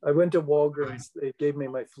 I went to Walgreens. They gave me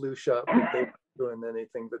my flu shot, but they weren't doing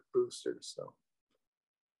anything but boosters. So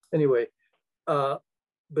anyway,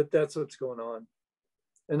 but that's what's going on.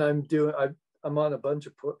 And I'm on a bunch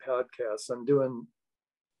of podcasts. I'm doing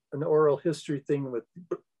an oral history thing with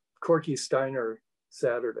Corky Steiner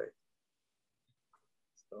Saturday.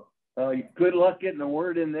 So good luck getting a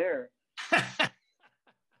word in there.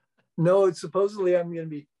 No, it's supposedly I'm going to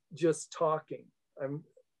be just talking.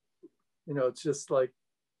 It's just like,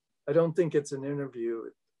 I don't think it's an interview.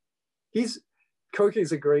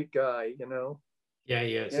 Corky's a great guy, Yeah,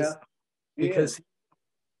 he is. Yeah, because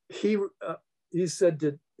he said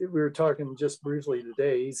that we were talking just briefly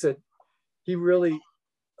today. He said he really,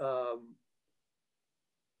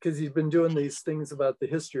 because he's been doing these things about the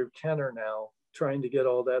history of Kenner now, trying to get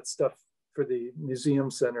all that stuff for the museum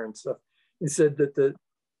center and stuff. He said that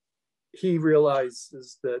he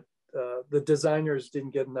realizes that the designers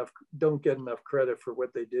don't get enough credit for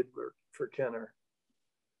what they did for Kenner.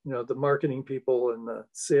 The marketing people and the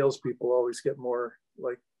sales people always get more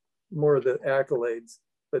of the accolades,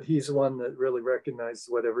 but he's one that really recognizes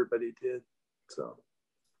what everybody did. So,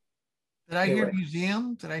 did I hear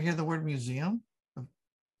museum? Did I hear the word museum?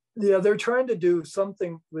 Yeah, they're trying to do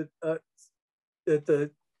something with at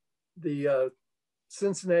the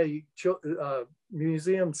Cincinnati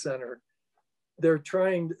Museum Center. They're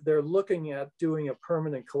looking at doing a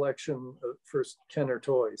permanent collection for Kenner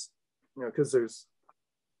toys, because there's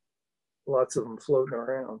lots of them floating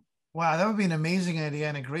around. Wow, that would be an amazing idea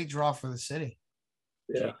and a great draw for the city.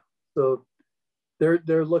 Yeah, so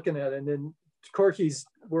they're looking at it. And then Corky's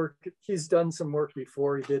work, he's done some work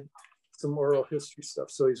before. He did some oral history stuff,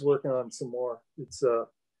 so he's working on some more. It's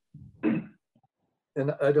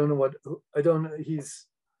and I don't know.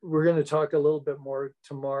 We're going to talk a little bit more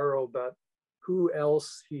tomorrow about who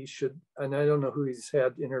else he should, and I don't know who he's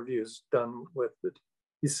had interviews done with, but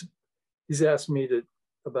he's asked me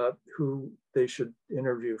about who they should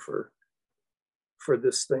interview for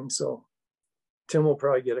this thing. So Tim will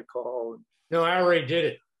probably get a call. No, I already did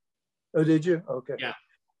it. Oh, did you? Okay. Yeah.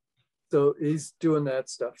 So he's doing that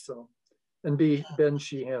stuff. So, and Ben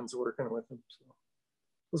Sheehan's working with him. So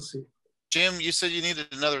we'll see. Jim, you said you needed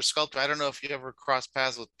another sculptor. I don't know if you ever crossed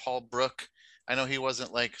paths with Paul Brook. I know he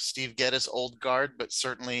wasn't like Steve Geddes' old guard, but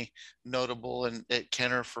certainly notable at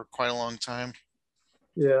Kenner for quite a long time.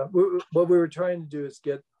 Yeah, what we were trying to do is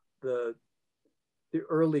get the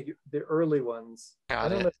early ones. I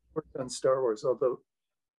don't know if he worked on Star Wars, although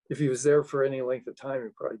if he was there for any length of time, he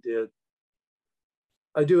probably did.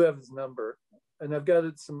 I do have his number, and I've got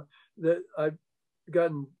I've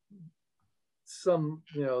gotten some,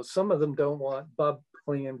 some of them don't want Bob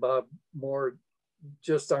Kling and Bob Moore,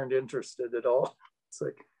 just aren't interested at all. It's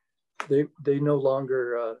like they no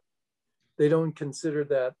longer they don't consider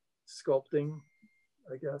that sculpting,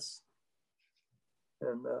 I guess.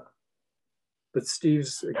 And but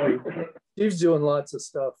Steve's doing lots of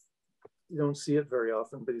stuff. You don't see it very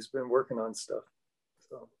often, but he's been working on stuff.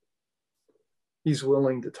 So he's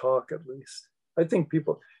willing to talk, at least. I think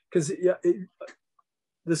people, because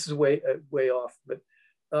this is way off, but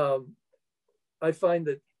I find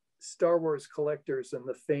that Star Wars collectors and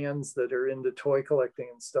the fans that are into toy collecting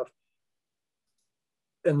and stuff,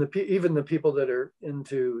 and even the people that are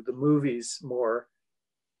into the movies more,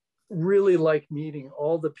 really like meeting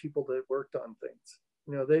all the people that worked on things.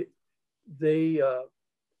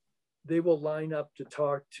 They will line up to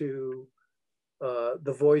talk to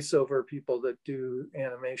the voiceover people that do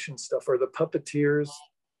animation stuff, or the puppeteers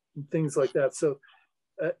and things like that. So,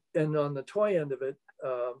 and on the toy end of it,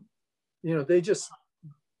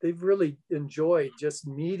 they've really enjoyed just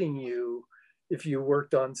meeting you if you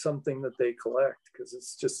worked on something that they collect, because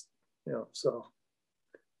it's just, so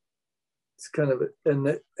it's kind of,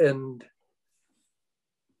 and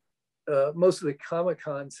most of the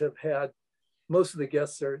Comic-Cons have had, most of the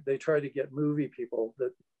guests they try to get movie people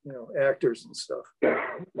that, actors and stuff.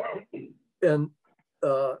 And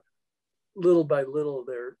little by little,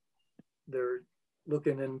 they're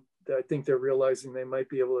looking, and I think they're realizing they might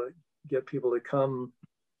be able to get people to come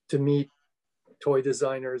to meet toy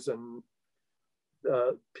designers and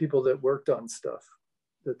people that worked on stuff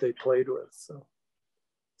that they played with. So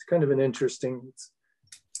it's kind of an interesting,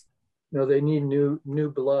 they need new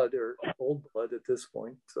blood or old blood at this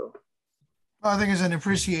point. So I think it's an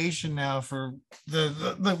appreciation now for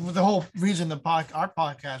the whole reason our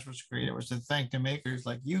podcast was created was to thank the makers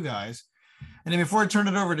like you guys. And then before I turn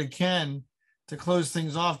it over to Ken to close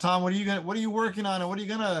things off, Tom, what are you working on, and what are you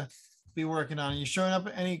gonna be working on? Are you showing up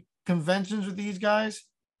at any conventions with these guys?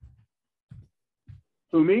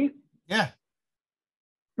 Who, me? Yeah.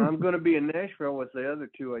 I'm going to be in Nashville with the other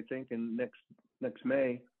two, I think, in next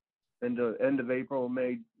May, end of April,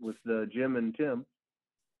 May, with Jim and Tim.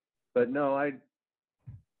 But no, I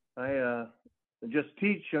just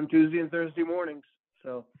teach on Tuesday and Thursday mornings,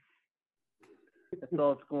 so that's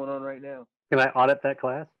all that's going on right now. Can I audit that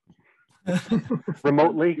class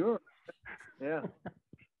remotely? Sure. Yeah.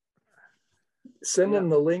 Send them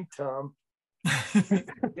the link, Tom.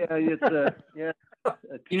 Yeah, it's yeah.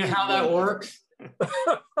 You know how that works?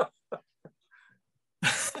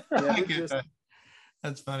 Yeah,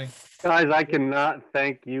 that's funny. Guys, I cannot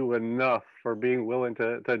thank you enough for being willing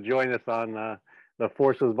to join us on the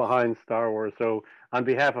forces behind Star Wars. So on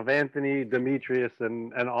behalf of Anthony, Demetrius,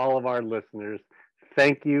 and all of our listeners,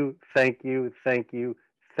 thank you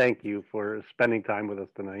for spending time with us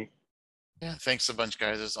tonight. Yeah, thanks a bunch,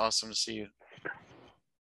 guys. It's awesome to see you.